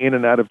coming in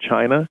and out of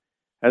China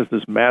has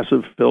this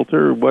massive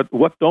filter.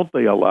 What don't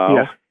they allow?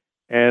 Yes.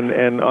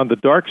 And on the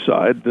dark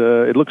side,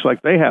 it looks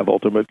like they have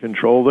ultimate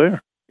control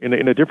there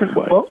in a different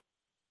way. Well,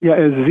 yeah,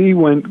 as Z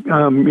went,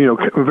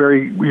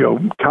 very,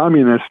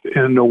 communist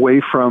and away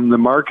from the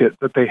market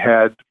that they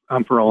had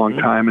for a long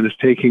time, and is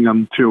taking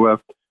them to a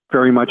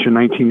very much a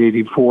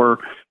 1984,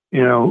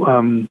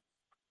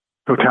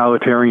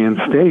 totalitarian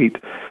state.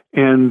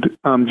 And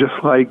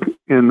just like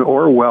in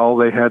Orwell,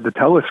 they had the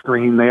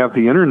telescreen, they have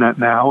the internet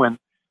now, and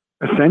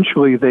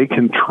essentially they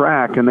can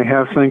track, and they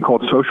have something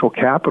called social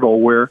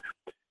capital where,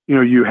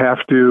 you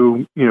have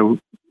to,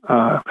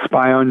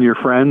 spy on your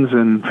friends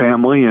and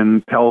family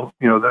and tell,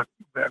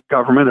 the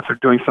government if they're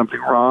doing something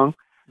wrong,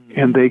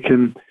 and they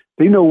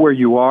know where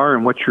you are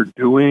and what you're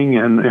doing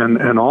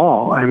and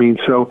all. I mean,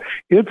 so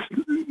it's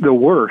the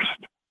worst.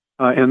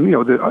 And,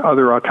 the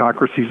other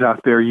autocracies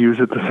out there use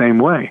it the same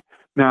way.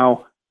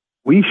 Now,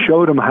 we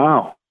showed them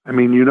how. I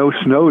mean,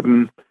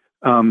 Snowden,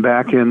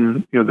 back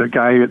in, the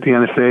guy at the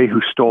NSA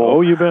who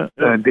stole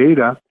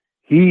data,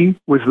 he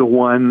was the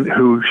one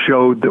who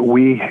showed that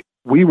we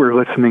were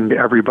listening to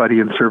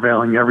everybody and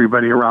surveilling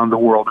everybody around the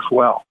world as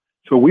well.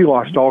 So we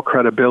lost all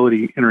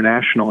credibility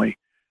internationally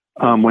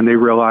when they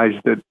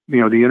realized that,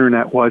 the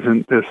internet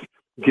wasn't this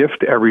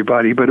gift to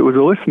everybody, but it was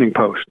a listening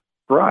post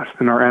for us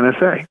in our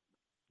NSA.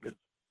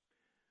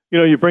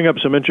 You bring up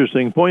some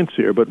interesting points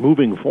here, but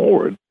moving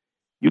forward,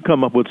 you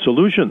come up with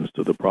solutions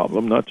to the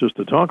problem, not just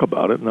to talk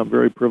about it, and I'm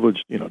very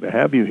privileged, to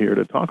have you here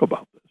to talk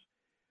about this.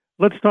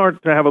 Let's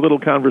start to have a little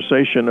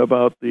conversation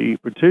about the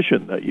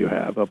petition that you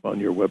have up on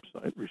your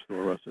website,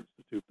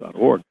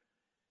 RestoreUsInstitute.org,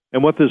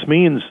 and what this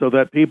means so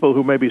that people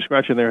who may be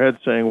scratching their heads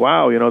saying,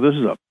 wow, this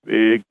is a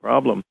big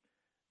problem,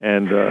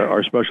 and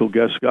our special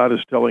guest, Scott,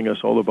 is telling us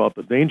all about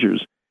the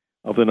dangers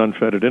of an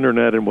unfettered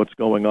internet and what's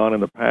going on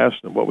in the past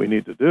and what we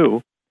need to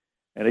do.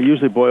 And it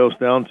usually boils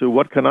down to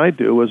what can I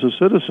do as a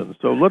citizen?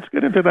 So let's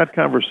get into that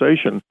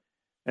conversation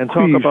and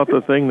talk about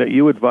the thing that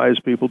you advise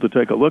people to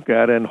take a look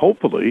at and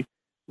hopefully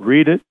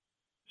read it,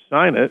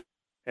 sign it,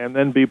 and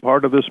then be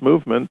part of this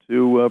movement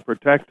to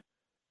protect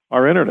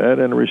our internet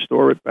and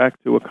restore it back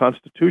to a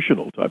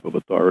constitutional type of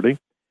authority.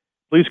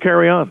 Please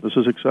carry on. This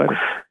is exciting.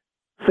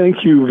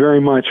 Thank you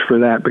very much for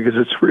that, because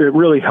it's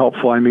really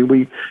helpful. I mean,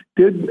 we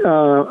did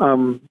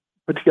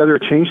put together a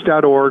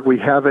change.org. We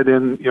have it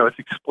in, it's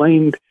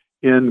explained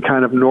in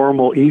kind of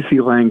normal,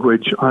 easy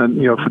language on,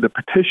 for the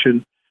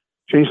petition.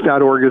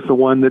 Change.org is the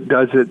one that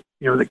does it,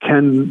 that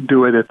can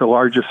do it at the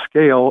largest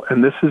scale.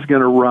 And this is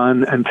going to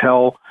run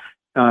until,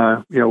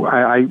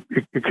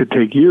 it could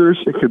take years.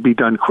 It could be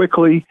done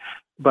quickly,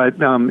 but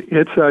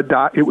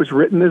it was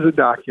written as a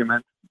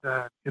document,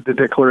 the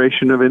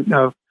Declaration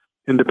of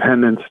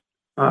Independence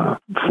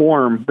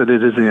form that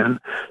it is in,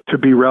 to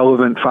be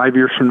relevant 5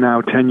 years from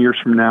now, 10 years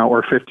from now,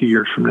 or 50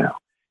 years from now.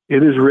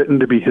 It is written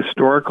to be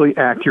historically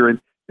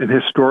accurate and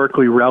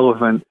historically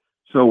relevant.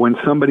 So when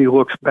somebody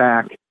looks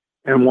back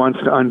and wants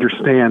to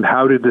understand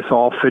how did this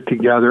all fit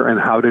together and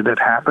how did it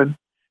happen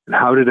and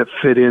how did it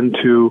fit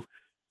into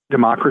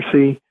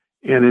democracy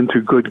and into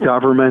good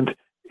government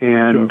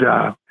and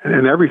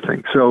and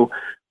everything. So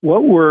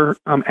what we're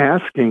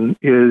asking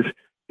is,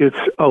 it's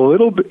a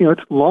little bit,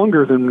 it's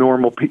longer than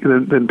normal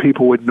than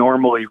people would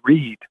normally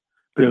read.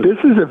 But this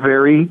is a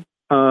very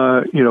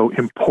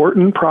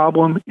important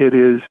problem. It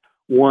is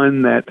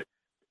one that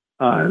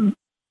I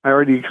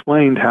already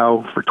explained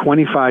how for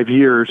 25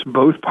 years,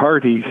 both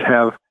parties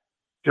have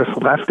just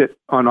left it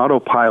on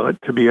autopilot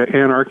to be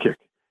anarchic.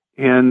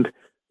 And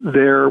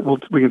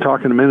we can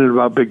talk in a minute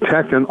about big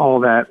tech and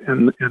all that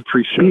and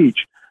free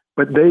speech.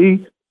 But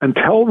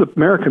until the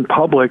American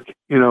public,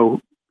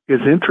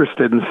 is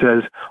interested and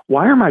says,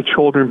 why are my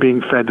children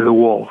being fed to the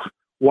wolves?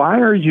 Why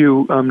are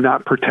you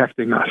not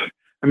protecting us?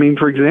 I mean,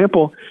 for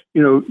example,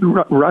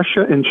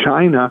 Russia and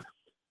China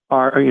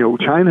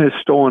China has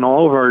stolen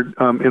all of our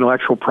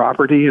intellectual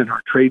property and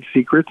our trade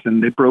secrets,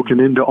 and they've broken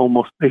into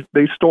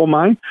they stole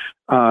my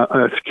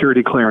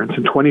security clearance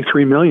and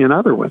 23 million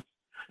other ones.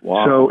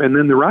 Wow. So, and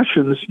then the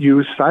Russians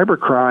use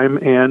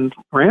cybercrime and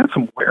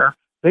ransomware.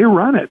 They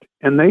run it,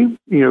 and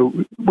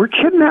we're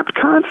kidnapped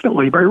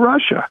constantly by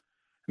Russia.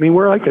 I mean,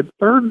 we're like a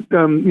third,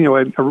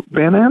 a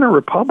banana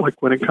republic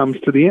when it comes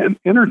to the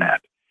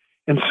internet.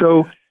 And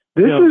so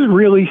this is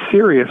really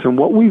serious. And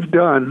what we've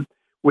done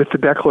with the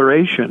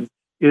declaration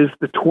is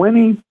the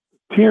 20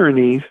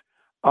 tyrannies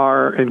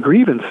and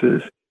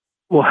grievances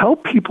will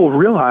help people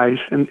realize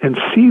and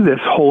see this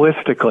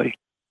holistically.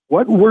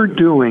 What we're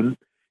doing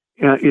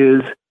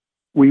is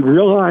we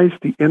realize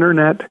the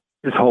internet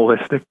is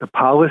holistic, the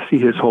policy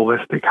is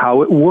holistic,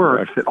 how it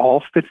works, it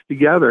all fits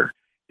together.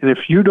 And if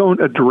you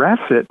don't address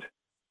it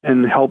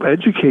and help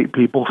educate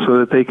people so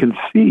that they can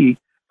see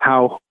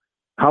how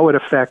it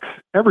affects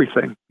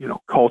everything,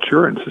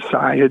 culture and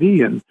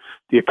society and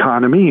the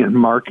economy and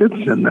markets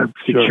and the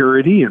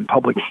security and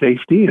public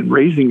safety and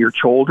raising your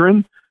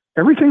children.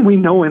 Everything we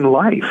know in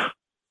life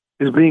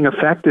is being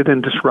affected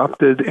and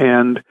disrupted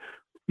and,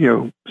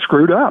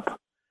 screwed up.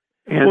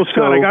 And well,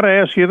 Scott, I got to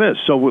ask you this.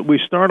 So we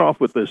start off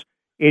with this.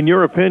 In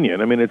your opinion,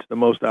 I mean, it's the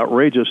most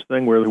outrageous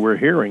thing we're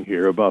hearing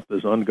here about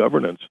this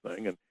ungovernance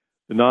thing and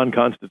the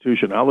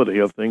non-constitutionality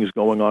of things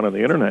going on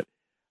the internet.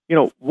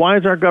 Why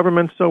is our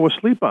government so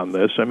asleep on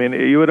this? I mean,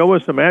 you would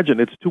always imagine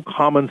it's too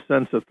common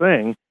sense a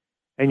thing,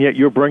 and yet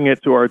you're bringing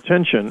it to our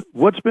attention.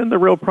 What's been the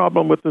real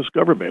problem with this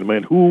government? I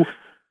mean,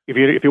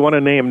 if you want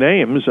to name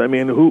names, I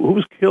mean,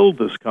 who's killed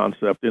this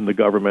concept in the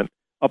government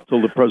up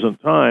till the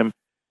present time?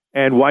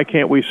 And why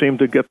can't we seem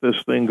to get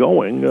this thing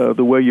going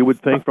the way you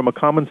would think from a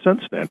common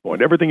sense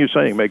standpoint? Everything you're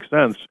saying makes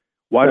sense.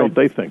 Why don't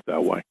they think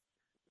that way?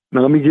 Now,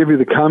 let me give you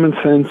the common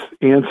sense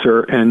answer,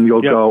 and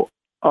you'll go,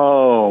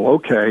 oh,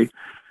 okay.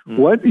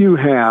 What you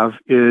have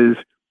is,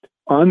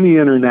 on the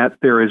internet,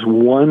 there is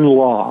one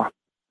law.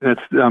 That's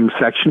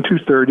Section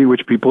 230,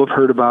 which people have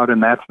heard about,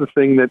 and that's the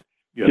thing that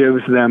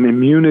gives them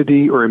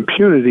immunity or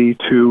impunity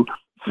to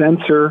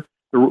censor.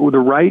 The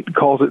right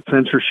calls it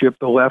censorship.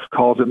 The left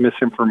calls it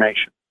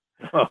misinformation.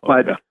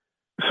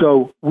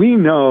 So we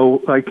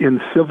know, like in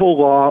civil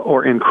law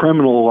or in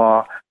criminal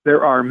law,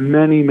 there are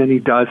many, many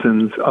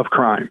dozens of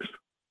crimes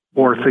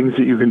or things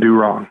that you can do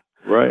wrong.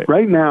 Right.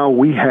 Right now,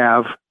 we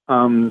have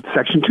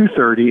Section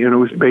 230, and it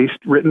was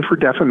written for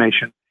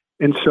defamation.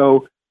 And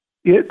so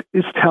it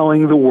is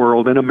telling the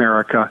world in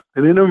America,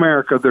 and in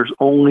America, there's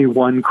only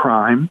one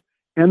crime,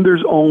 and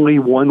there's only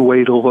one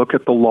way to look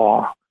at the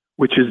law,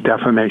 which is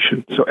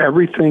defamation. So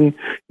everything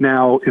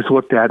now is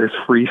looked at as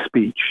free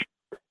speech.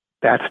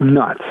 That's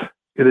nuts.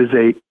 It is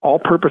a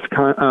all-purpose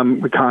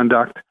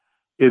conduct.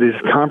 It is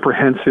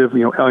comprehensive.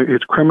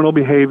 It's criminal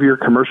behavior,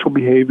 commercial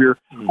behavior.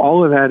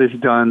 All of that is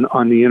done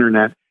on the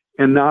internet,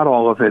 and not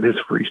all of it is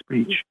free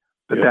speech.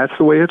 But that's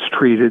the way it's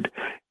treated.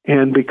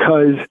 And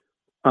because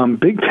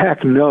big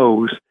tech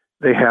knows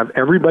they have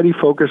everybody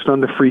focused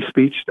on the free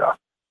speech stuff.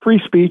 Free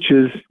speech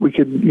is, we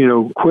could,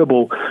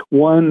 quibble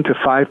 1 to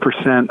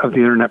 5% of the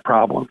internet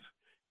problems.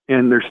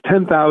 And there's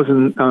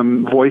 10,000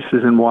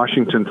 voices in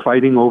Washington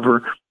fighting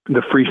over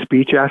the free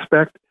speech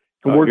aspect.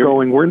 And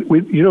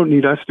you don't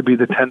need us to be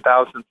the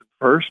 10,000th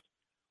first.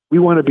 We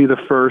want to be the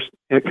first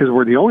because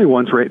we're the only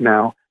ones right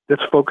now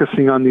that's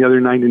focusing on the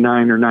other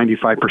 99 or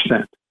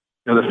 95%.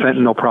 The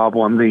fentanyl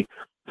problem, the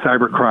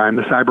cybercrime,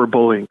 the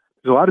cyberbullying.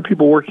 There's a lot of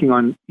people working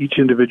on each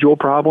individual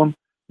problem.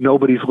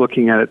 Nobody's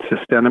looking at it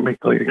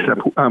systemically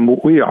except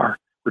what we are.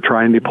 We're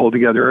trying to pull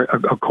together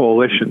a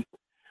coalition.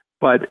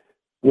 But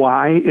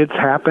why it's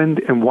happened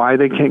and why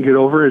they can't get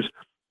over is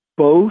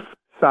both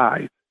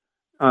sides,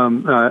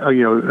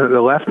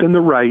 the left and the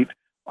right,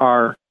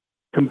 are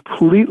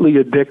completely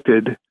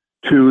addicted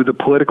to the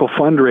political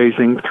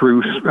fundraising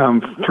through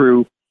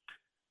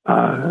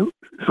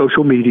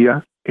social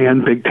media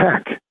and big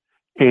tech.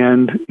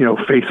 And,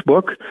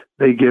 Facebook,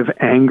 they give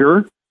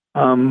anger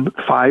 5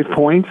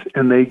 points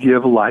and they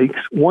give likes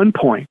 1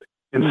 point.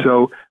 And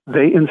so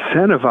they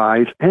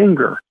incentivize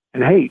anger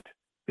and hate.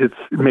 It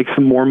makes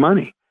them more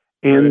money.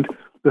 And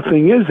the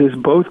thing is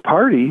both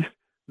parties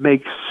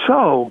make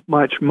so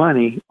much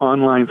money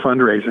online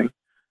fundraising.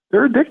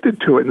 They're addicted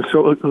to it. And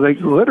so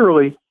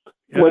literally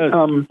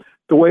the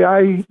way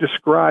I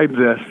describe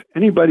this,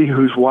 anybody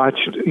who's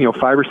watched,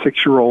 5 or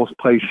 6 year olds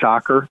play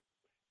soccer,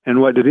 and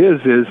what it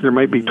is there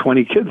might be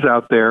 20 kids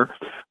out there,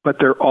 but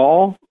they're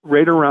all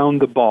right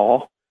around the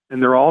ball,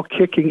 and they're all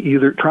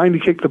either trying to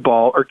kick the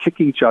ball or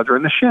kicking each other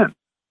in the shin.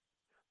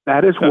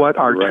 That is what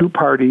our two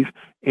parties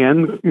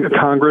and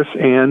Congress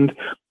and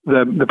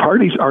the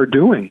parties are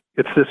doing.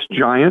 It's this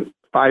giant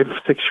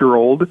 5, 6 year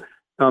old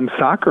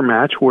soccer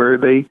match where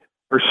they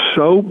are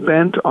so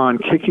bent on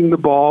kicking the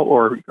ball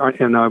or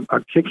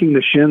kicking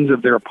the shins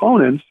of their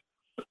opponents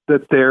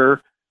that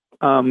they're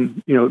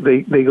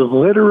they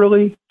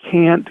literally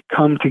can't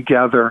come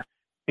together,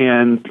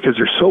 and because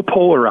they're so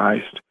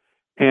polarized.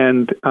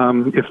 And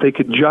if they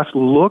could just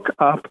look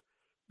up,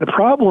 the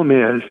problem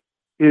is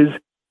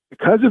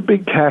because of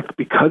big tech,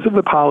 because of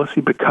the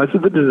policy, because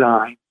of the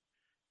design,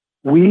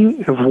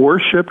 we have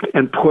worshipped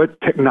and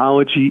put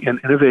technology and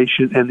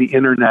innovation and the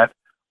internet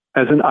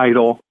as an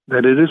idol,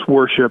 that it is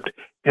worshipped,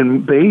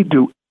 and they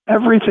do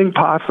everything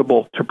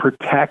possible to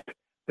protect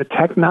the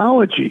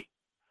technology.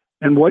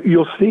 And what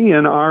you'll see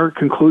in our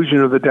conclusion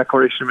of the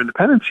Declaration of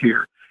Independence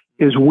here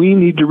is we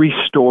need to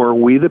restore,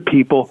 we the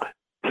people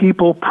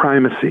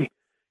primacy.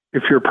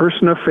 If you're a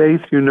person of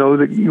faith, you know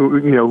that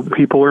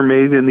people are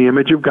made in the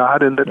image of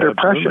God and that they're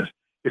precious.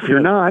 If you're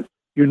not,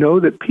 you know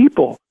that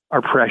people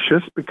are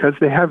precious because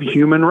they have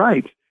human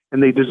rights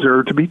and they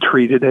deserve to be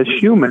treated as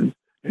humans,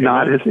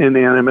 not as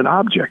inanimate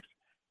objects.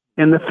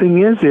 And the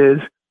thing is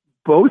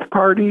both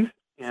parties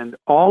and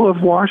all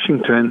of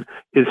Washington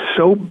is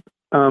so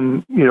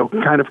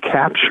kind of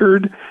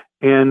captured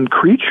and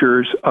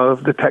creatures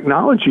of the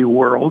technology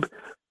world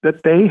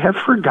that they have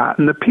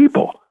forgotten the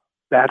people.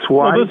 That's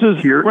why this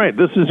is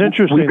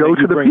interesting. We go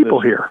to the people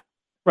here.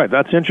 Right.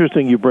 That's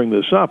interesting you bring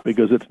this up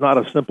because it's not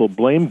a simple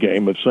blame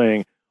game of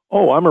saying,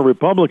 oh, I'm a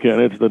Republican,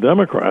 it's the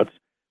Democrats,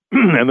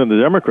 and then the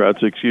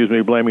Democrats,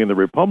 blaming the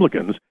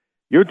Republicans.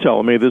 You're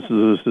telling me this is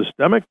a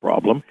systemic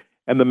problem,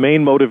 and the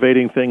main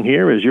motivating thing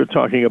here is you're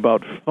talking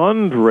about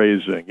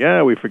fundraising.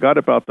 Yeah, we forgot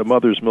about the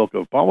mother's milk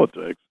of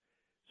politics.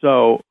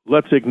 So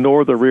let's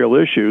ignore the real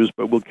issues,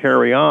 but we'll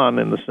carry on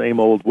in the same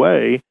old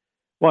way.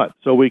 What?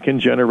 So we can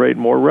generate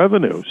more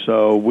revenue.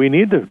 So we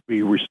need to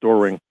be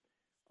restoring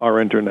our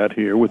internet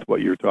here with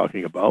what you're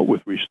talking about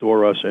with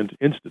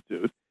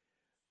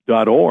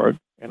RestoreUsInstitute.org.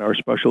 And our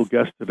special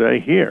guest today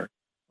here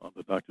on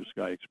the Dr.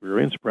 Sky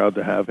Experience, proud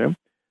to have him,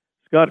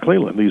 Scott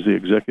Cleland. He's the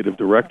executive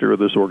director of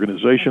this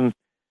organization.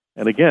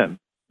 And again,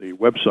 the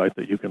website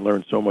that you can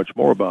learn so much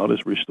more about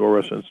is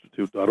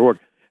RestoreUsInstitute.org.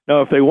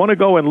 Now, if they want to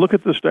go and look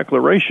at this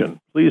declaration,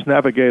 please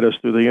navigate us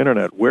through the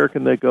internet. Where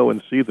can they go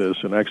and see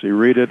this and actually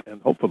read it and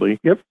hopefully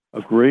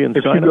agree and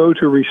sign up? If you go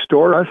to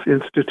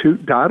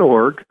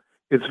RestoreUsInstitute.org,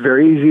 it's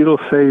very easy. It'll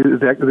say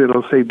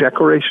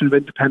Declaration of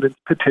Independence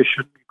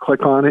petition. You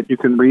click on it, you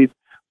can read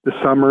the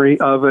summary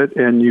of it,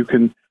 and you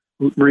can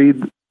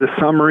read the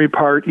summary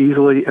part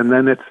easily, and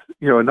then it's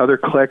another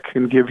click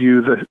and give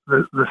you the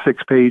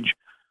 6-page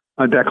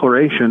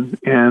declaration,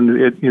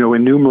 and it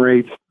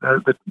enumerates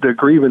the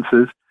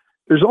grievances.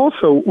 There's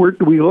also we're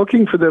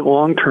looking for the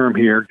long term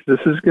here. This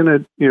is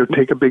going to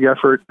take a big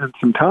effort and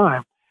some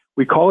time.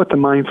 We call it the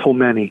mindful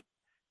many,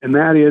 and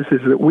that is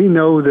that we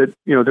know that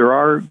there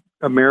are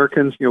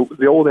Americans.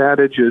 The old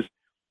adage is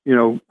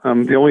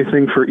the only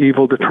thing for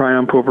evil to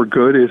triumph over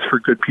good is for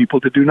good people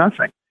to do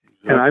nothing.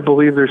 And I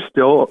believe there's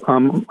still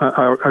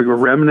a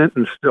remnant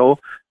and still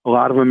a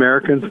lot of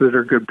Americans that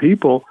are good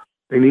people.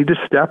 They need to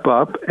step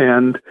up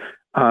and,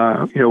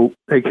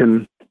 they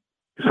can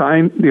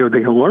sign, they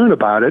can learn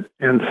about it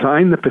and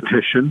sign the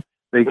petition.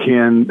 They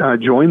can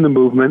join the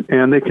movement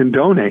and they can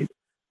donate.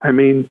 I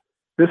mean,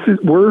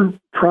 we're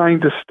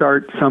trying to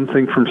start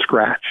something from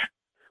scratch.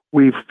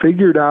 We've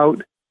figured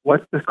out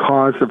what the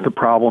cause of the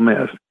problem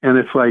is. And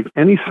it's like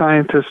any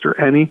scientist or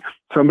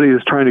somebody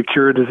that's trying to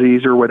cure a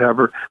disease or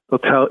whatever, they'll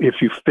tell,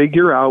 if you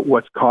figure out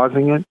what's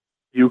causing it,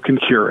 you can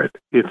cure it.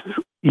 It's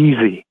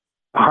easy.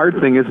 The hard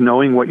thing is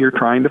knowing what you're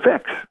trying to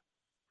fix.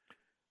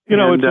 It's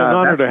an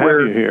honor to have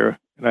you here.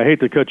 And I hate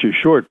to cut you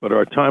short, but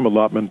our time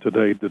allotment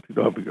today,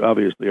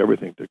 obviously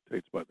everything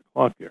dictates by the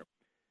clock here,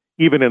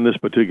 even in this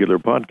particular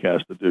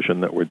podcast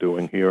edition that we're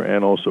doing here,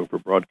 and also for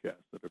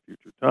broadcast at a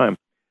future time.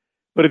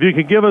 But if you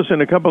could give us in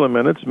a couple of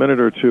minutes, minute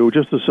or two,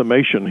 just a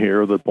summation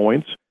here of the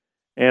points,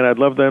 and I'd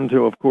love them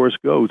to, of course,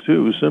 go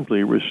to simply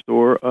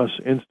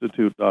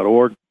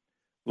RestoreUsInstitute.org,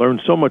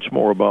 learn so much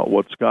more about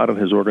what Scott and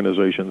his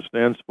organization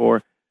stands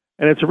for.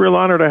 And it's a real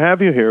honor to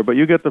have you here, but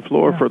you get the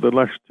floor for the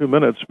next 2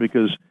 minutes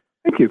because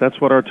Thank you. That's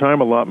what our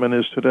time allotment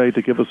is today,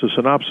 to give us a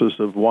synopsis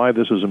of why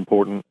this is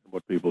important and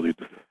what people need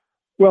to do.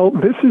 Well,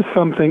 this is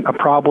a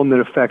problem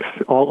that affects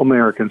all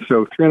Americans,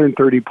 so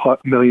 330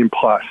 million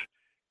plus.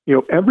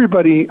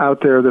 Everybody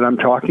out there that I'm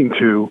talking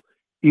to,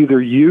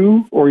 either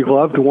you or your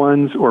loved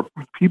ones or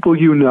people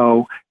you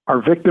know, are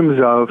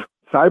victims of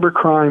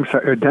cybercrime,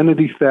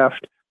 identity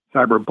theft,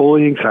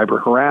 cyberbullying,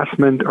 cyber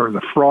harassment, or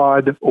the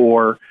fraud,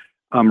 or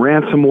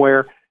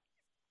ransomware.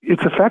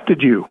 It's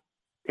affected you.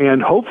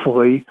 And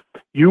hopefully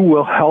you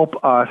will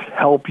help us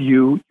help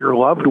you, your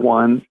loved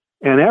ones,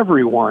 and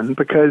everyone,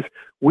 because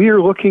we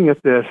are looking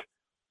at this.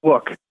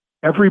 Look,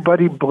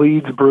 everybody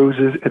bleeds,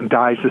 bruises, and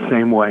dies the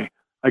same way.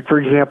 Like, for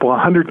example,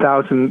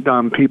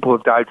 100,000 people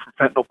have died from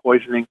fentanyl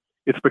poisoning.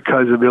 It's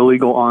because of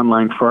illegal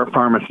online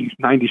pharmacies,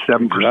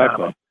 97%.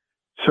 Exactly.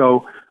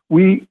 So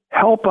we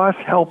help us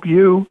help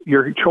you,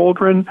 your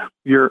children,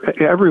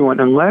 everyone,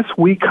 unless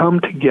we come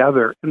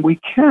together, and we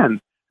can.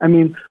 I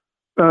mean,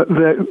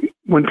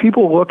 when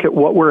people look at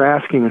what we're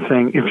asking and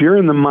saying, if you're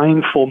in the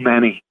mindful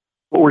many,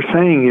 what we're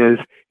saying is,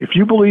 if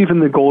you believe in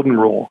the Golden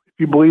Rule, if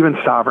you believe in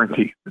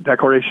sovereignty, the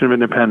Declaration of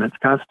Independence,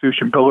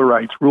 Constitution, Bill of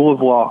Rights, rule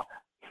of law,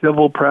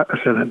 civil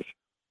precedents,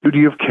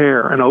 duty of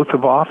care, an oath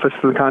of office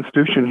to the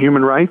Constitution,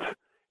 human rights,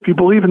 if you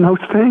believe in those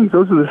things,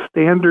 those are the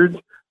standards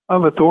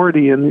of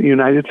authority in the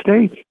United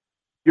States.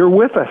 You're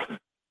with us.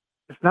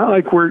 It's not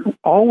like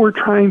all we're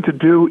trying to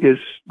do is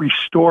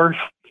restore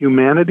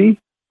humanity,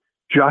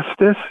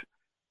 justice,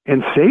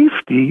 and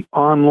safety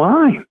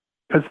online,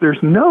 because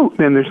there's no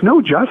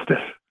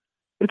justice.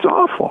 It's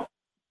awful.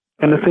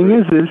 And the thing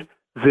is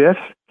this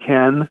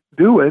can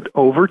do it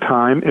over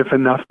time if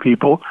enough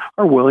people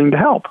are willing to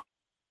help.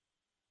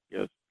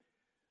 Yes.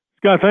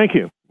 Scott, thank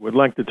you. We'd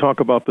like to talk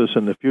about this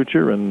in the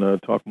future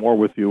and talk more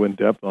with you in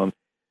depth on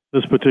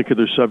this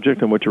particular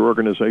subject and what your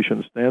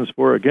organization stands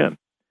for. Again,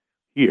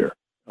 here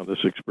on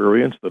this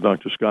experience, the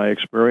Dr. Sky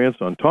Experience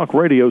on Talk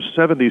Radio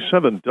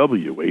 77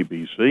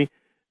 WABC,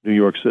 New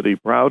York City,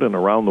 proud and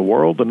around the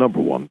world, the number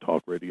one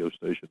talk radio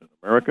station in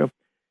America.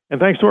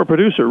 And thanks to our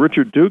producer,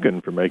 Richard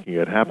Dugan, for making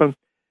it happen.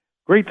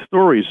 Great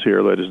stories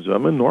here, ladies and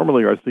gentlemen.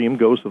 Normally our theme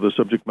goes to the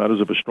subject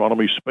matters of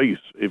astronomy, space,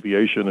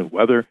 aviation, and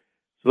weather.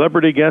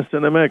 Celebrity guests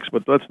in the mix,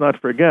 but let's not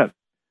forget,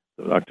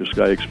 the Dr.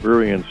 Sky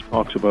Experience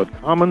talks about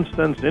common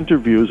sense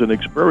interviews and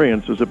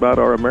experiences about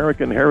our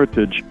American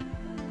heritage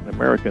and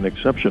American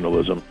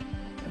exceptionalism.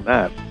 And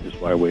that is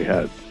why we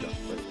had Scott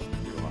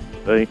Clayton on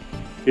today.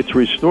 It's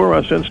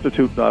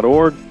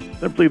RestoreUsInstitute.org.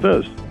 Simply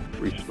this,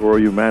 Restore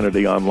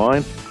Humanity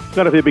Online.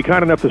 Scott, if you'd be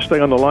kind enough to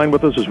stay on the line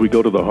with us as we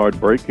go to the hard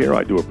break here,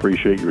 I do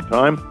appreciate your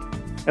time.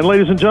 And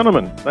ladies and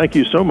gentlemen, thank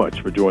you so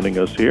much for joining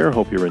us here.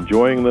 Hope you're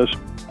enjoying this.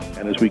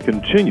 And as we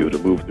continue to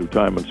move through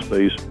time and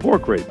space, more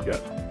great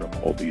guests from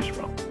all these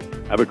realms.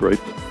 Have a great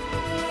day.